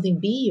have something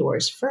be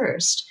yours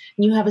first,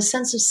 and you have a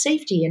sense of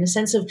safety and a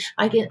sense of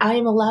I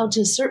am allowed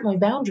to assert my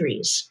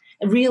boundaries,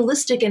 and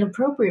realistic and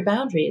appropriate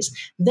boundaries,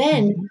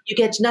 then you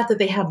get not that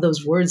they have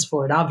those words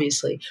for it,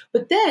 obviously,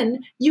 but then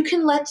you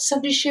can let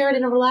somebody share it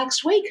in a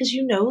relaxed way because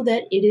you know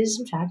that it is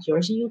in fact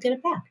yours and you'll get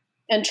it back.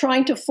 And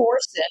trying to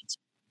force it,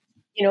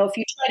 if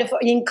you try to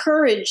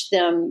encourage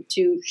them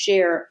to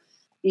share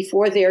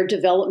before they're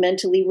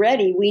developmentally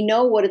ready, we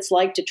know what it's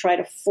like to try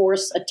to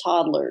force a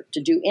toddler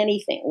to do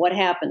anything. What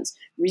happens?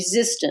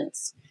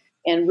 Resistance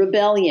and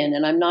rebellion,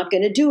 and I'm not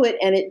going to do it,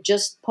 and it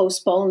just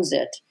postpones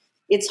it.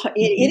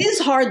 It is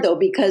hard, though,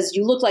 because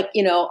you look like,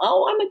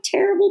 oh, I'm a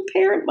terrible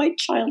parent. My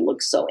child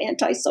looks so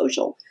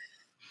antisocial.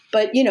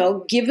 But,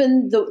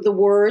 given the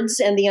words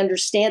and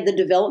the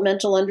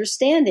developmental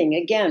understanding,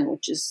 again,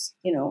 which is,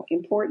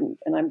 important.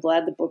 And I'm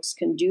glad the books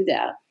can do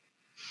that.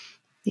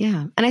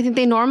 Yeah. And I think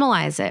they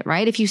normalize it,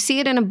 right? If you see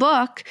it in a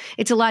book,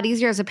 it's a lot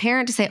easier as a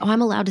parent to say, oh,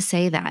 I'm allowed to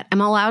say that.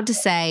 I'm allowed to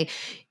say,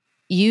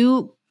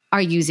 you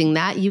are using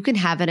that. You can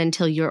have it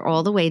until you're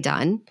all the way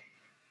done.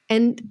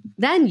 And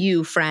then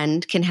you,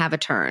 friend, can have a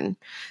turn.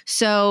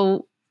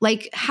 So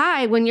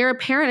hi, when you're a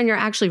parent and you're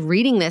actually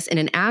reading this in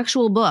an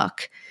actual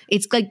book,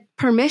 it's like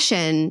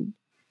permission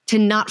to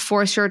not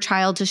force your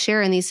child to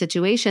share in these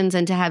situations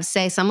and to have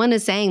someone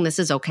is saying this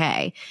is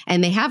okay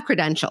and they have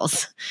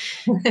credentials.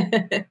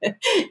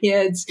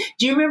 Yeah.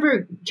 Do you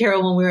remember,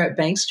 Carol, when we were at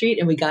Bank Street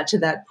and we got to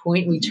that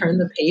point, we turned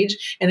the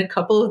page and a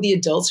couple of the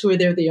adults who were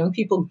there, the young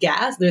people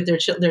gasped,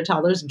 their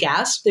toddlers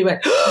gasped. They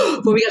went,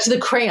 when we got to the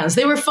crayons,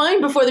 they were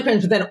fine before the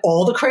crayons, but then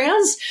all the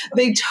crayons,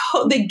 they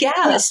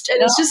gasped.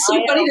 And it's just so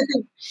funny to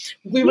think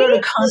we wrote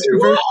a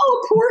controversial.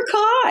 Oh, poor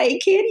Kai.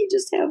 Can't he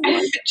just have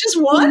one?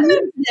 Just one?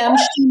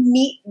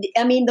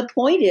 The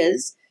point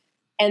is,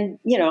 and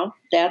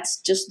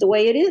that's just the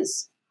way it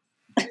is.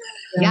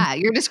 Yeah,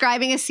 you're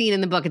describing a scene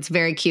in the book. It's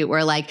very cute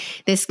where like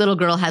this little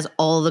girl has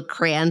all the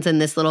crayons and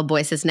this little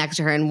boy sits next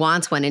to her and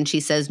wants one. And she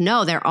says,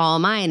 no, they're all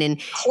mine.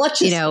 And,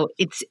 Clutches. you know,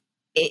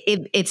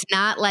 it's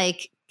not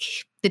like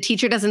the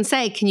teacher doesn't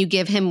say, can you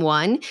give him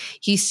one?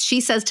 She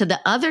says to the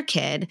other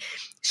kid,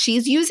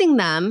 she's using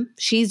them.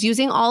 She's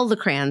using all the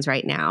crayons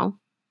right now.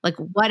 Like,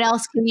 what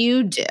else can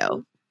you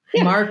do?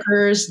 Yeah.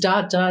 Markers,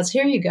 dots.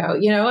 Here you go.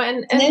 You know,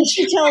 and then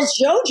she tells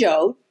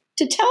Jojo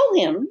to tell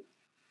him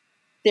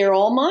they're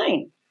all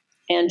mine.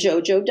 And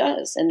Jojo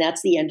does. And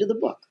that's the end of the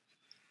book.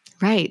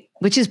 Right.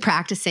 Which is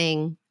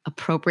practicing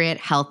appropriate,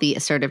 healthy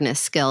assertiveness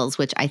skills,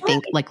 which I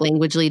think like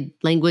language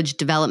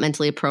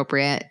developmentally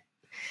appropriate.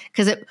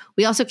 Because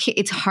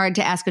it's hard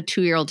to ask a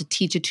 2-year-old to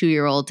teach a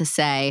 2-year-old to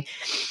say,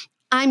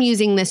 I'm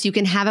using this. You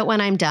can have it when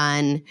I'm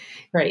done.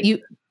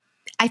 Right.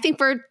 I think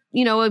for,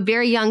 a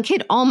very young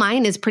kid, all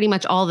mine is pretty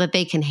much all that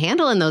they can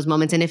handle in those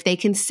moments. And if they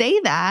can say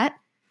that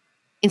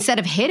instead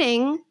of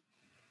hitting,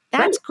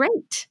 that's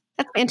great.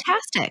 That's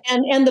fantastic.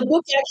 And the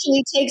book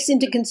actually takes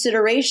into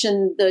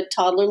consideration the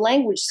toddler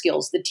language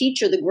skills. The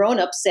teacher, the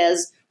grown-up,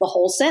 says the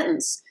whole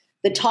sentence.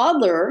 The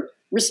toddler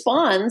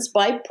responds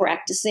by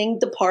practicing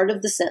the part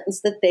of the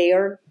sentence that they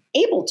are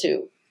able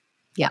to.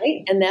 Yeah.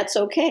 Right? And that's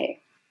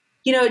okay.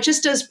 It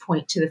just does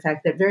point to the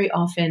fact that very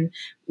often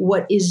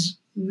what is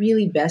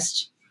really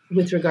best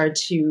with regard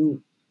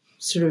to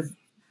sort of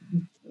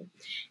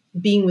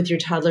being with your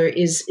toddler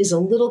is a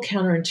little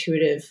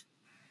counterintuitive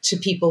to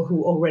people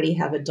who already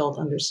have adult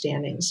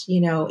understandings.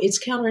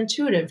 It's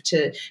counterintuitive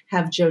to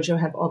have Jojo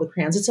have all the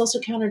crayons. It's also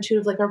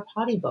counterintuitive, like our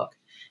potty book.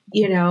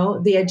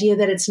 The idea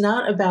that it's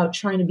not about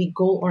trying to be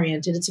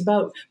goal-oriented. It's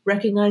about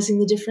recognizing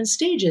the different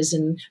stages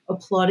and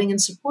applauding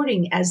and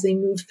supporting as they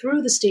move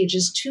through the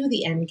stages to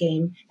the end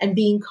game and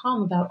being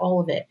calm about all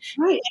of it.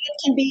 Right. And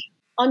it can be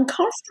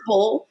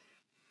uncomfortable,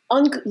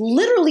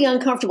 literally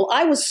uncomfortable.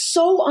 I was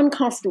so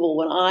uncomfortable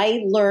when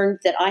I learned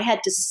that I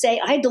had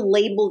to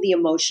label the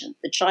emotion.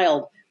 The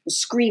child was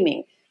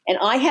screaming. And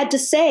I had to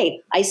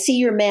say, I see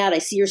you're mad, I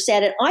see you're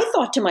sad. And I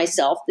thought to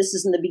myself, this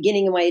is in the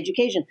beginning of my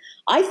education,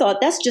 I thought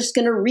that's just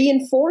going to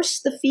reinforce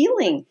the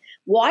feeling.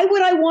 Why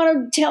would I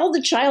want to tell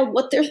the child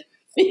what they're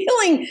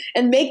feeling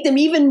and make them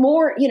even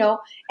more,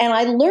 And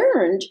I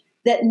learned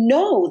that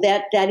no,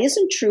 that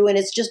isn't true. And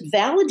it's just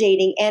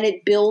validating, and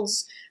it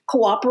builds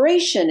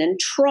cooperation and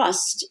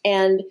trust.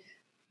 And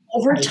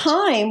over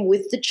time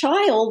with the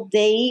child,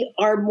 they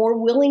are more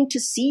willing to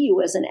see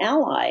you as an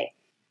ally.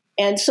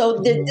 And so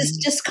this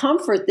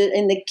discomfort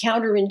and the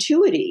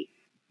counterintuitivity,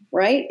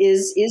 right,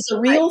 is a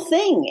real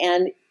thing.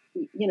 And,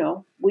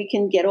 we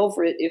can get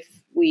over it if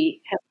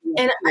we have.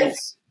 And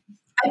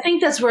I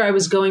think that's where I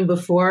was going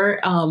before,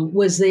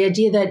 was the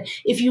idea that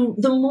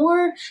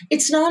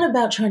it's not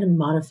about trying to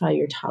modify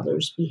your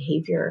toddler's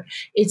behavior.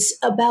 It's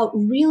about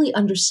really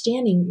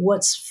understanding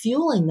what's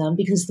fueling them,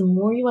 because the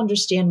more you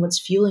understand what's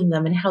fueling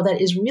them and how that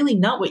is really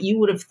not what you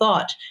would have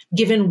thought,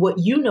 given what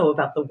you know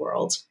about the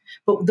world,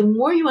 but the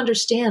more you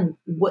understand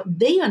what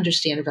they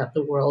understand about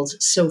the world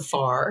so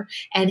far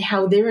and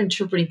how they're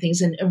interpreting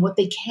things and what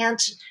they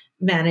can't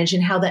manage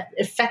and how that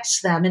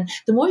affects them. And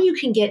the more you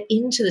can get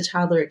into the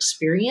toddler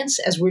experience,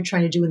 as we're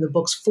trying to do in the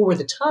books for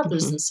the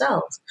toddlers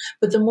themselves,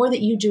 but the more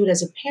that you do it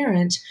as a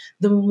parent,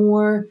 the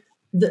more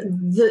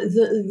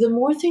the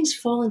more things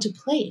fall into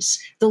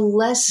place. The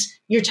less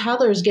your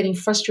toddler is getting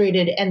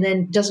frustrated and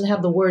then doesn't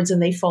have the words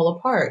and they fall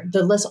apart,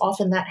 the less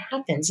often that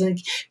happens. And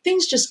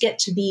things just get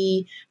to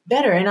be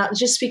better. And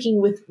just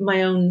speaking with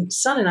my own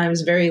son, and I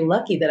was very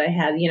lucky that I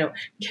had,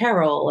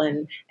 Carol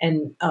and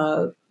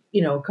a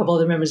couple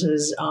other members of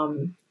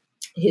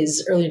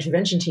his early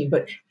intervention team,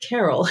 but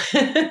Carol,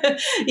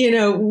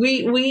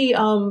 we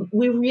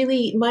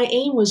really, my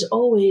aim was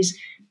always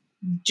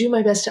do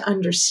my best to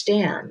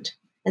understand.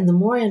 And the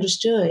more I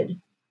understood,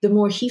 the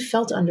more he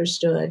felt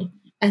understood.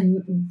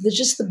 And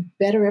the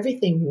better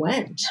everything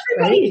went.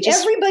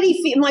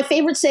 My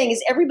favorite saying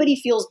is everybody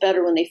feels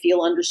better when they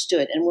feel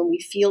understood. And when we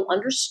feel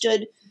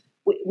understood,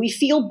 we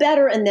feel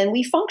better, and then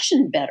we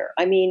function better.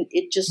 I mean,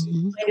 it just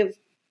kind of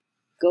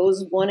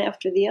goes one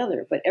after the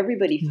other, but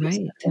everybody feels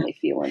better when they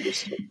feel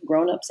understood,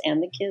 grown-ups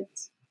and the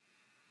kids.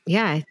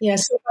 Yeah. Yeah.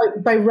 So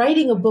by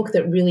writing a book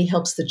that really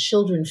helps the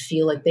children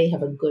feel like they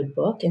have a good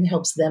book and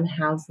helps them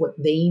have what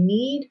they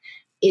need,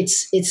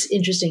 it's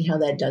interesting how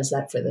that does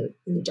that for the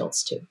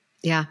adults too.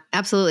 Yeah,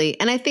 absolutely.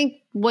 And I think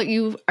what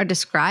you are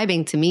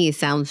describing to me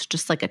sounds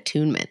just like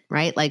attunement,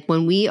 right? Like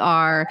when we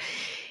are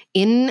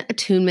in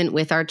attunement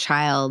with our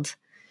child,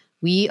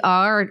 we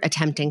are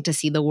attempting to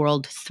see the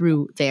world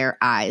through their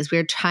eyes.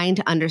 We're trying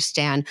to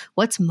understand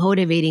what's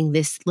motivating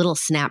this little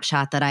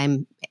snapshot that I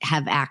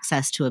have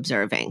access to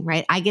observing,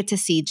 right? I get to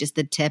see just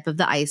the tip of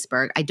the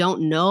iceberg. I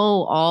don't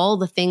know all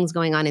the things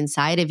going on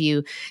inside of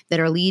you that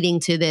are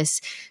leading to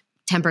this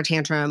temper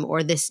tantrum,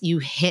 or this you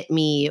hit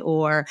me,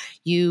 or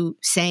you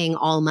saying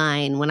all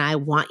mine when I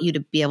want you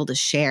to be able to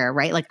share,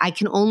 right? Like I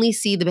can only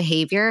see the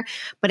behavior,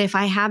 but if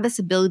I have this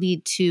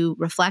ability to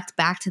reflect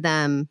back to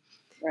them,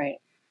 right,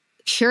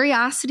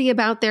 curiosity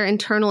about their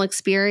internal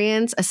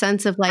experience, a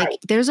sense of like,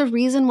 there's a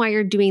reason why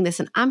you're doing this,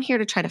 and I'm here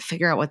to try to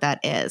figure out what that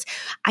is.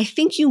 I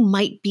think you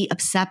might be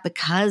upset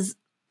because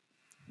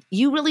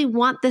you really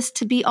want this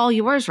to be all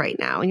yours right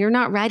now and you're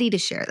not ready to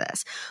share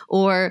this.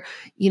 Or,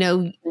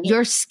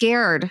 you're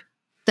scared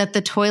that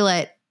the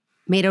toilet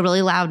made a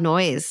really loud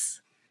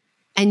noise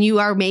and you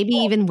are maybe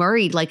even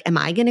worried, like, am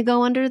I going to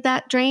go under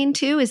that drain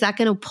too? Is that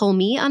going to pull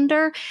me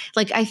under?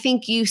 Like, I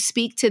think you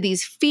speak to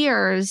these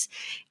fears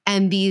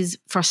and these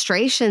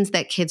frustrations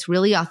that kids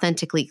really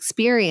authentically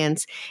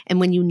experience. And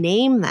when you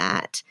name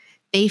that,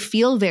 they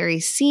feel very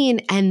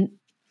seen. And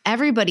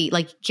everybody,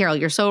 like, Carol,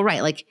 you're so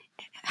right. Like,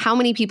 how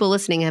many people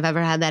listening have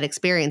ever had that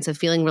experience of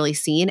feeling really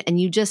seen? And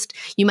you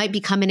might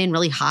be coming in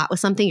really hot with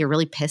something, you're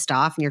really pissed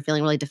off and you're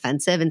feeling really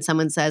defensive. And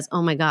someone says,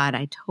 oh my God,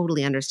 I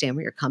totally understand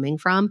where you're coming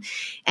from.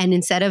 And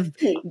instead of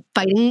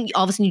fighting,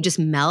 all of a sudden you just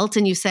melt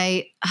and you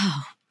say,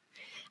 oh,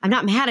 I'm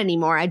not mad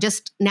anymore.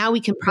 Now we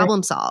can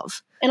problem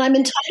solve. And I'm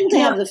entitled to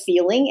have the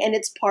feeling, and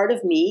it's part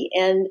of me.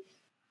 And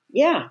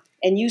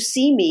and you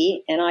see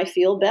me and I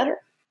feel better.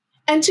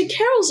 And to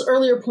Carol's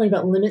earlier point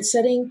about limit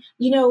setting,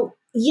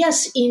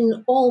 yes,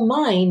 in All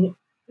Mine,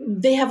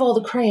 they have all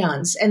the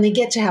crayons and they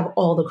get to have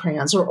all the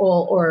crayons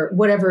or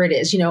whatever it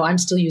is. I'm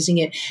still using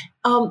it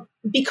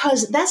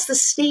because that's the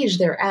stage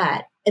they're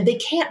at. And they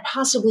can't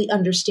possibly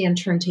understand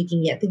turn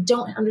taking yet. They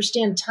don't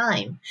understand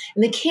time,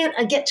 and they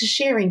can't get to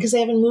sharing because they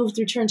haven't moved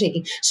through turn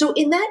taking. So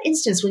in that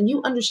instance, when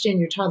you understand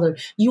your toddler,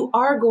 you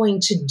are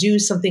going to do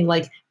something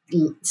like,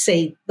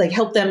 say, like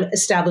help them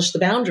establish the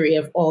boundary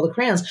of all the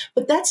crayons.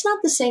 But that's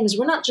not the same as,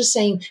 we're not just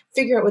saying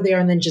figure out what they are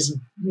and then just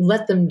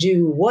let them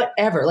do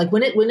whatever. Like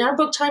when our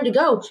book Time to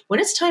Go, when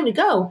it's time to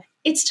go,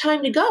 it's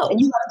time to go. And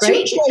you have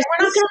right?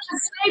 We're not going to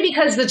say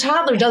because the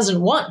toddler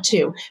doesn't want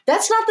to.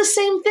 That's not the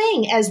same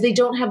thing as they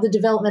don't have the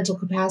developmental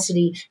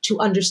capacity to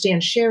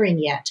understand sharing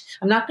yet.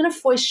 I'm not going to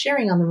foist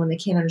sharing on them when they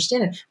can't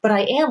understand it. But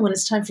I am, when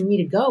it's time for me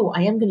to go,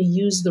 I am going to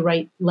use the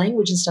right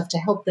language and stuff to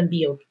help them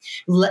be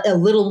a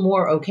little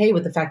more okay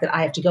with the fact that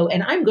I have to go.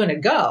 And I'm going to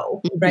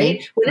go,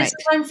 right? When it's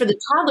time for the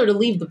toddler to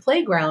leave the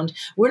playground,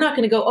 we're not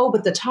going to go, oh,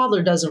 but the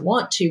toddler doesn't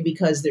want to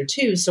because they're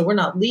 2, so we're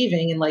not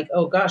leaving. And like,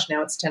 oh gosh,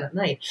 now it's 10 at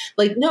night.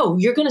 Like, no,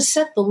 you're going to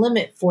set the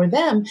limit for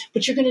them,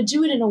 but you're going to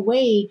do it in a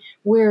way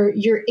where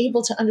you're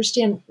able to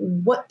understand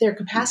what their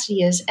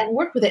capacity is and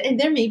work with it. And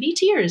there may be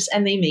tears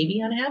and they may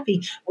be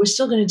unhappy. We're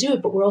still going to do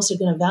it, but we're also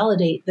going to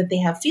validate that they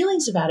have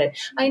feelings about it.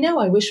 I know,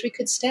 I wish we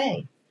could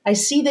stay. I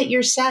see that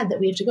you're sad that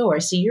we have to go, or I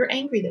see you're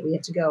angry that we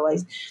have to go.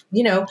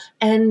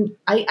 And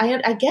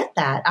I get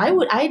that.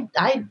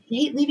 I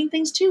hate leaving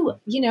things too,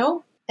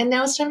 and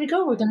now it's time to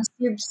go. We're going to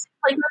see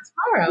you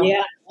tomorrow.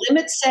 Yeah.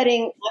 Limit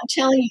setting. I'm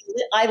telling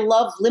you, I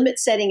love limit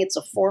setting. It's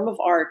a form of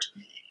art.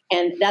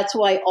 And that's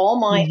why All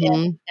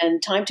Mine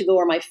and Time to Go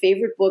are my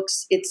favorite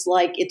books. It's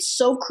like, it's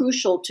so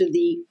crucial to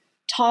the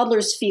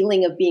toddler's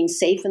feeling of being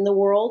safe in the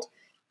world.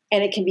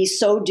 And it can be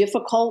so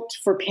difficult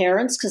for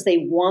parents because they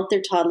want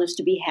their toddlers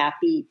to be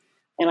happy.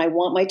 And I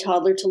want my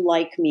toddler to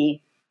like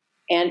me.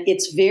 And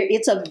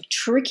it's a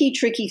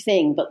tricky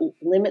thing, but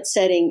limit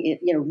setting,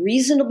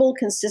 reasonable,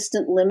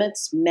 consistent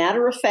limits,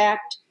 matter of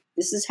fact,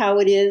 this is how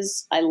it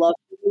is. I love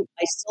you.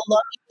 I still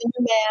love you when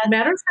you're mad.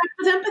 Matter of fact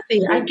with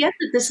empathy. I get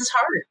that this is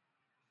hard.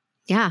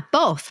 Yeah,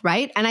 both,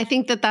 right? And I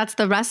think that that's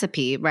the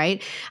recipe,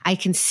 right? I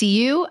can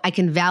see you. I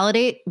can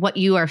validate what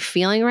you are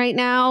feeling right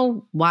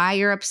now, why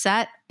you're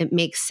upset. It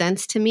makes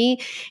sense to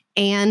me.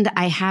 And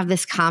I have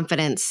this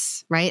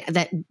confidence, right,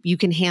 that you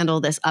can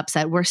handle this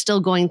upset. We're still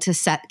going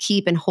to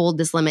keep and hold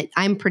this limit.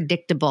 I'm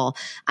predictable.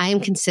 I am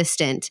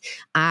consistent.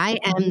 I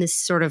am this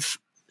sort of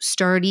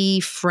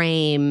sturdy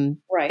frame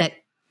that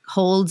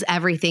holds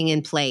everything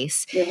in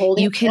place.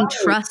 You can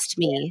trust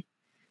me.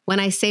 When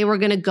I say we're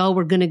going to go,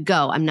 we're going to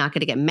go. I'm not going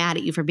to get mad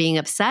at you for being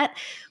upset.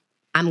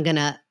 I'm going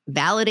to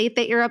validate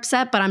that you're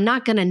upset, but I'm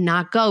not going to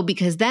not go,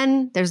 because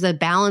then there's the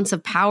balance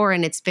of power,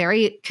 and it's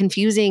very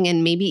confusing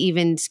and maybe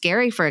even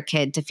scary for a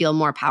kid to feel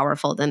more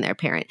powerful than their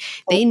parent.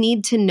 They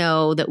need to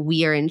know that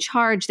we are in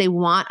charge. They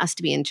want us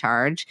to be in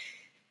charge.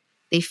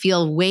 They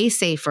feel way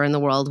safer in the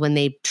world when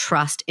they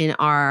trust in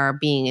our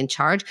being in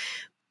charge.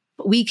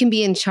 But we can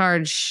be in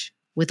charge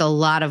with a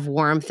lot of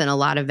warmth and a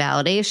lot of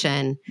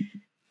validation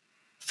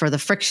for the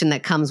friction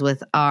that comes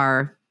with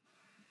our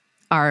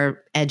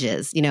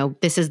edges.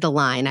 This is the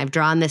line. I've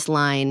drawn this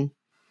line.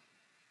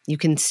 You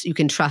can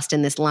trust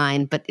in this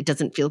line, but it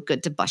doesn't feel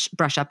good to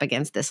brush up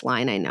against this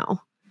line. I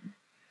know.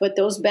 But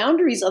those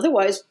boundaries,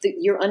 otherwise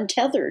you're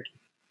untethered.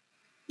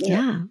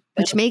 Yeah.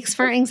 Which makes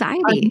for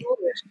anxiety.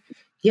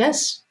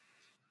 Yes.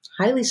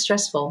 Highly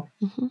stressful.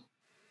 Mm-hmm.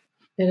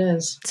 It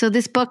is. So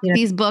this book,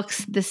 these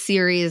books, this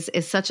series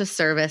is such a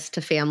service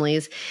to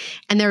families,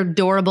 and they're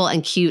adorable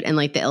and cute, and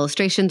like the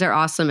illustrations are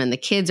awesome, and the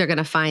kids are going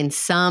to find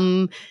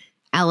some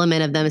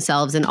element of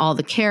themselves in all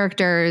the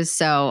characters.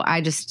 So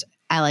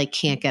I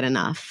can't get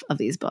enough of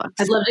these books.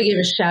 I'd love to give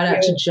a shout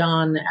out to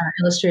John,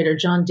 illustrator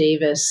John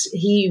Davis.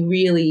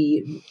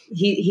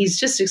 He's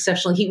just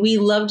exceptional. We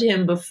loved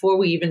him before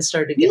we even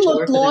started to get to work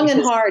with him. We looked long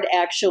and hard,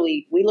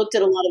 actually. We looked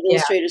at a lot of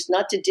illustrators,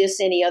 not to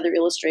diss any other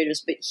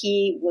illustrators, but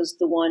he was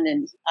the one,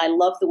 and I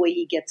love the way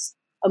he gets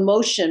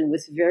emotion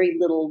with very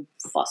little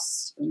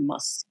fuss and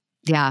muss.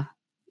 Yeah.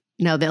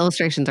 No, the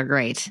illustrations are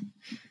great.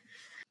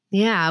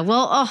 Yeah.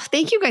 Well,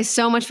 thank you guys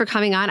so much for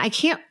coming on.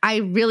 I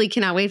really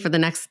cannot wait for the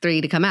next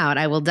 3 to come out.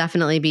 I will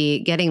definitely be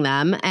getting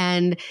them.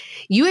 And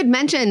you had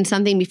mentioned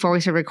something before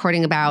we started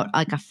recording about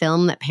like a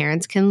film that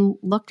parents can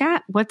look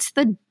at. What's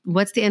the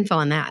info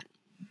on that?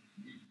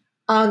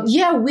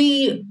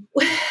 We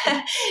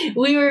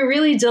were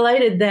really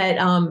delighted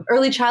that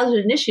early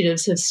childhood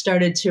initiatives have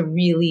started to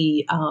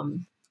really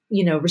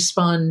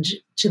respond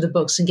to the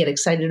books and get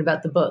excited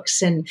about the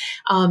books. And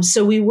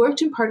so we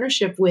worked in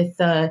partnership with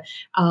the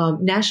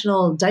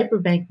National Diaper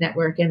Bank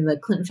Network and the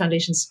Clinton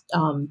Foundation's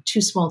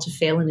Too Small to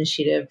Fail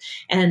initiative.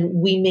 And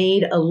we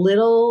made a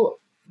little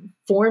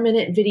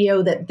 4-minute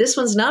video that this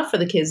one's not for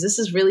the kids. This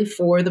is really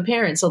for the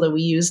parents, although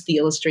we used the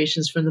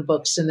illustrations from the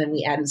books and then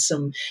we added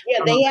some.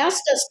 Yeah, they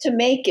asked us to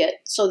make it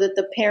so that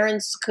the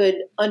parents could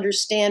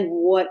understand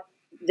what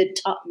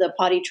the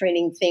potty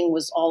training thing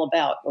was all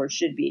about or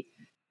should be.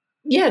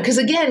 Yeah, because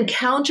again,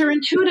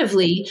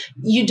 counterintuitively,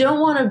 you don't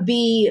want to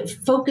be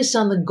focused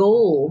on the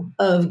goal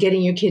of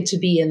getting your kid to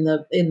be in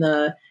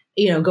the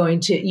going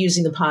to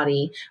using the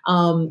potty.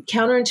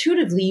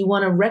 Counterintuitively, you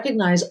want to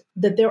recognize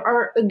that there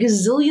are a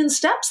gazillion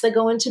steps that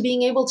go into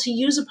being able to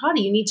use a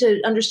potty. You need to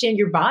understand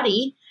your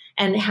body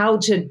and how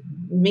to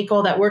make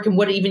all that work and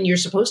what even you're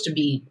supposed to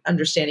be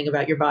understanding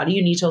about your body.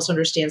 You need to also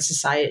understand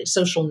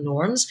social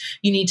norms.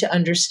 You need to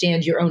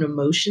understand your own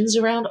emotions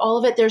around all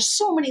of it. There's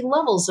so many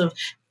levels of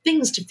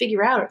things to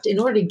figure out in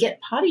order to get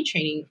potty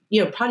training,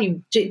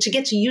 to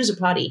get to use a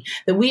potty,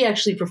 that we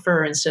actually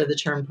prefer, instead of the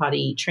term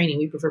potty training,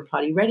 we prefer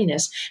potty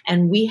readiness.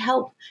 And we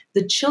help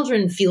the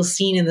children feel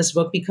seen in this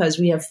book because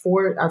we have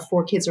our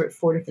 4 kids are at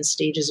 4 different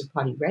stages of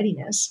potty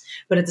readiness.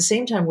 But at the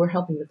same time, we're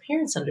helping the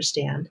parents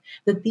understand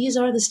that these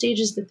are the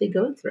stages that they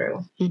go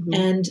through. Mm-hmm.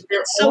 And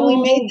so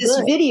we made this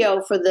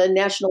video for the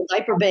National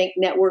Diaper Bank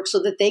Network so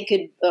that they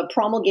could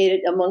promulgate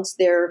it amongst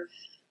their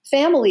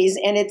families,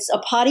 and it's a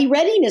potty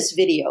readiness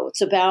video.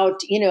 It's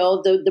about,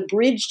 the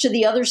bridge to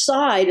the other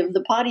side of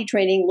the potty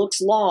training looks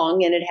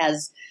long, and it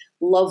has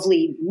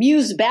lovely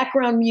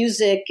background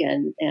music,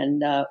 and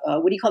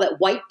what do you call that?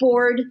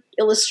 Whiteboard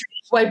illustration,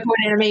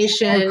 whiteboard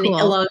animation,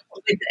 cool. Along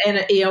with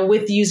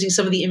with using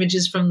some of the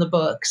images from the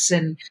books.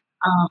 And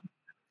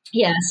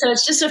so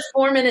it's just a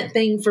 4-minute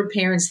thing for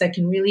parents that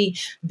can really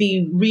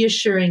be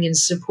reassuring and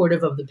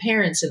supportive of the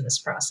parents in this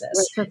process,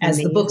 as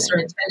the books are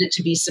intended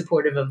to be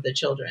supportive of the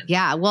children.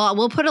 Yeah, well,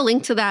 we'll put a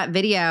link to that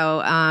video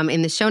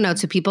in the show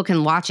notes so people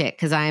can watch it,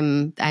 because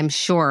I'm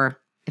sure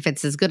if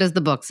it's as good as the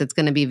books, it's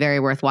going to be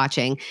very worth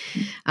watching.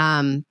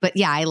 But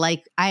yeah,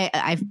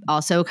 I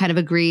also kind of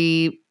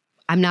agree.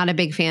 I'm not a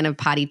big fan of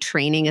potty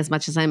training as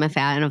much as I'm a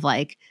fan of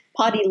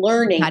potty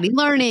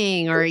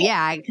learning, or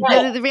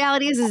the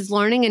reality is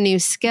learning a new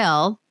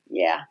skill.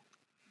 Yeah.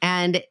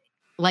 And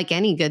like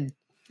any good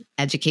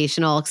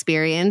educational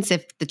experience,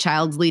 if the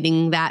child's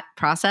leading that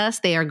process,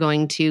 they are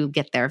going to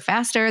get there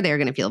faster. They're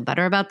going to feel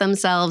better about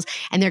themselves,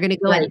 and they're going to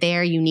go at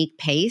their unique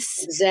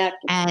pace.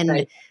 Exactly.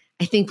 And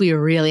I think we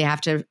really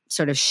have to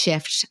sort of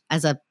shift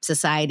as a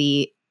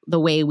society the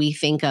way we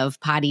think of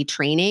potty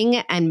training.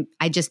 And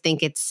I just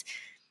think it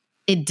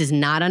does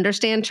not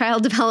understand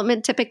child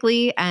development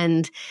typically.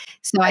 And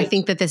so I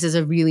think that this is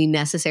a really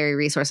necessary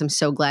resource. I'm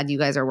so glad you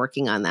guys are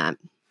working on that.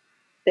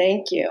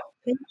 Thank you.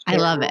 I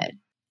love it.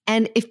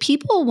 And if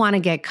people want to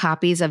get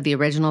copies of the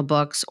original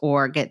books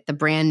or get the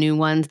brand new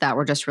ones that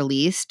were just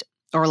released,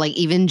 or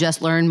even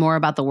just learn more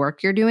about the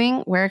work you're doing,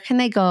 where can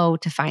they go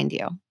to find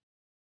you?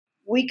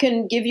 We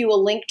can give you a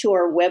link to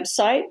our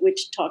website,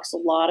 which talks a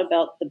lot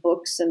about the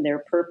books and their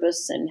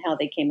purpose and how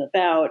they came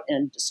about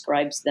and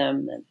describes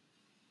them and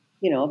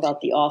about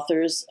the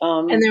authors.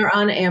 And they're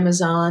on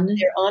Amazon.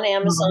 They're on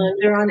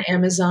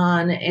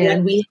Amazon.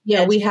 And we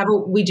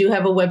do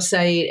have a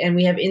website, and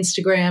we have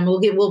Instagram.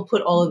 We'll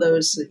put all of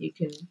those so that you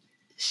can.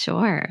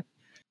 Sure.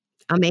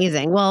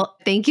 Amazing. Well,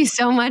 thank you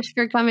so much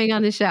for coming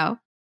on the show.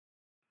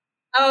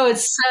 Oh,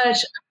 it's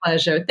such a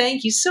pleasure.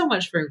 Thank you so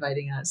much for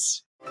inviting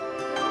us.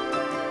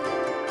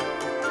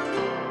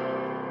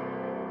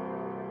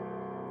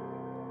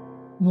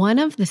 One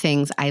of the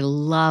things I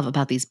love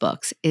about these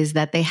books is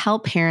that they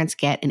help parents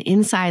get an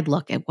inside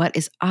look at what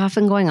is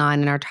often going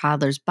on in our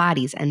toddlers'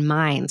 bodies and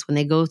minds when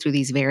they go through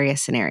these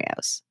various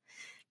scenarios.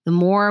 The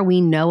more we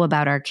know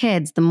about our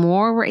kids, the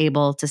more we're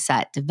able to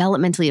set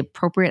developmentally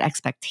appropriate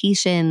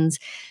expectations,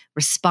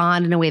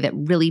 respond in a way that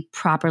really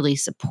properly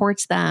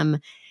supports them,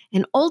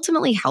 and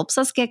ultimately helps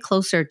us get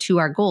closer to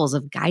our goals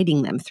of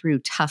guiding them through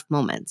tough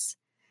moments.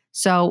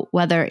 So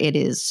whether it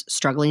is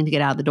struggling to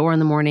get out the door in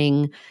the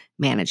morning,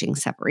 managing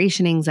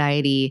separation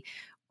anxiety,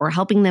 or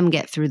helping them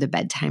get through the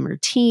bedtime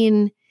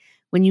routine,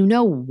 when you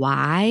know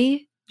why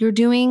you're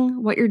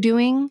doing what you're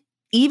doing,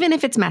 even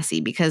if it's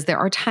messy, because there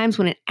are times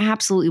when it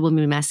absolutely will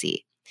be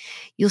messy,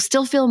 you'll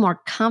still feel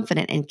more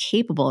confident and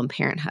capable in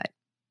parenthood.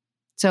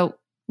 So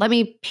let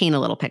me paint a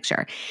little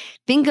picture.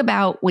 Think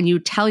about when you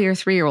tell your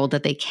 3-year-old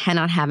that they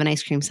cannot have an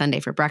ice cream sundae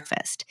for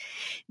breakfast.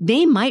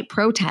 They might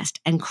protest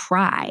and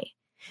cry,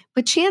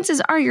 but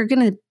chances are you're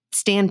going to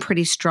stand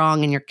pretty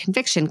strong in your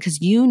conviction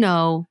because you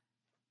know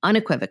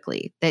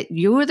unequivocally that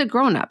you're the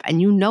grown-up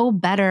and you know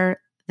better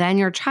than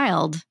your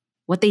child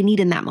what they need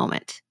in that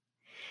moment.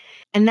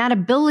 And that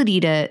ability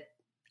to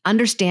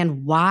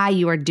understand why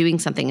you are doing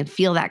something and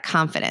feel that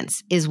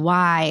confidence is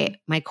why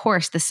my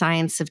course, The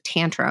Science of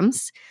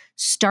Tantrums,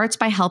 starts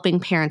by helping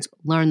parents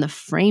learn the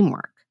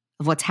framework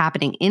of what's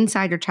happening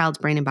inside your child's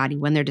brain and body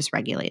when they're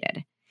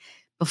dysregulated,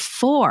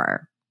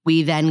 before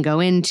we then go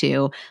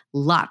into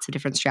lots of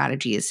different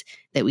strategies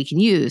that we can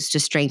use to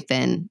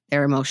strengthen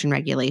their emotion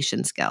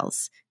regulation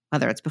skills,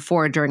 whether it's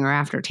before, during, or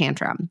after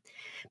tantrum.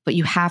 But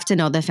you have to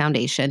know the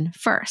foundation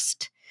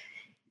first.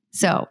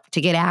 So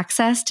to get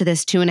access to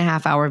this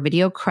 2.5-hour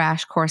video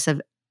crash course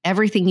of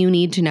everything you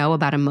need to know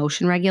about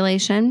emotion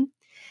regulation,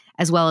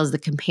 as well as the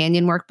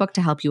companion workbook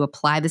to help you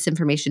apply this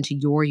information to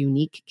your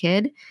unique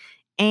kid,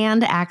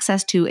 and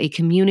access to a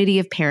community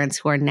of parents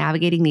who are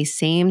navigating these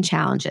same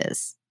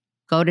challenges,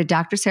 go to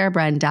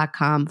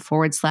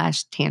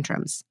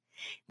drsarahbren.com/tantrums.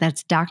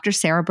 That's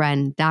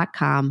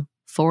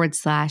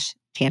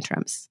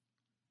drsarahbren.com/tantrums.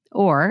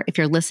 Or if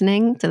you're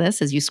listening to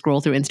this as you scroll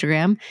through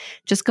Instagram,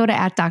 just go to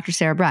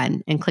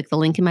 @DrSarahBren and click the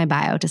link in my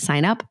bio to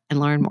sign up and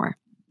learn more.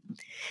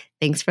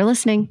 Thanks for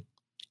listening,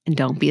 and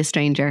don't be a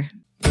stranger.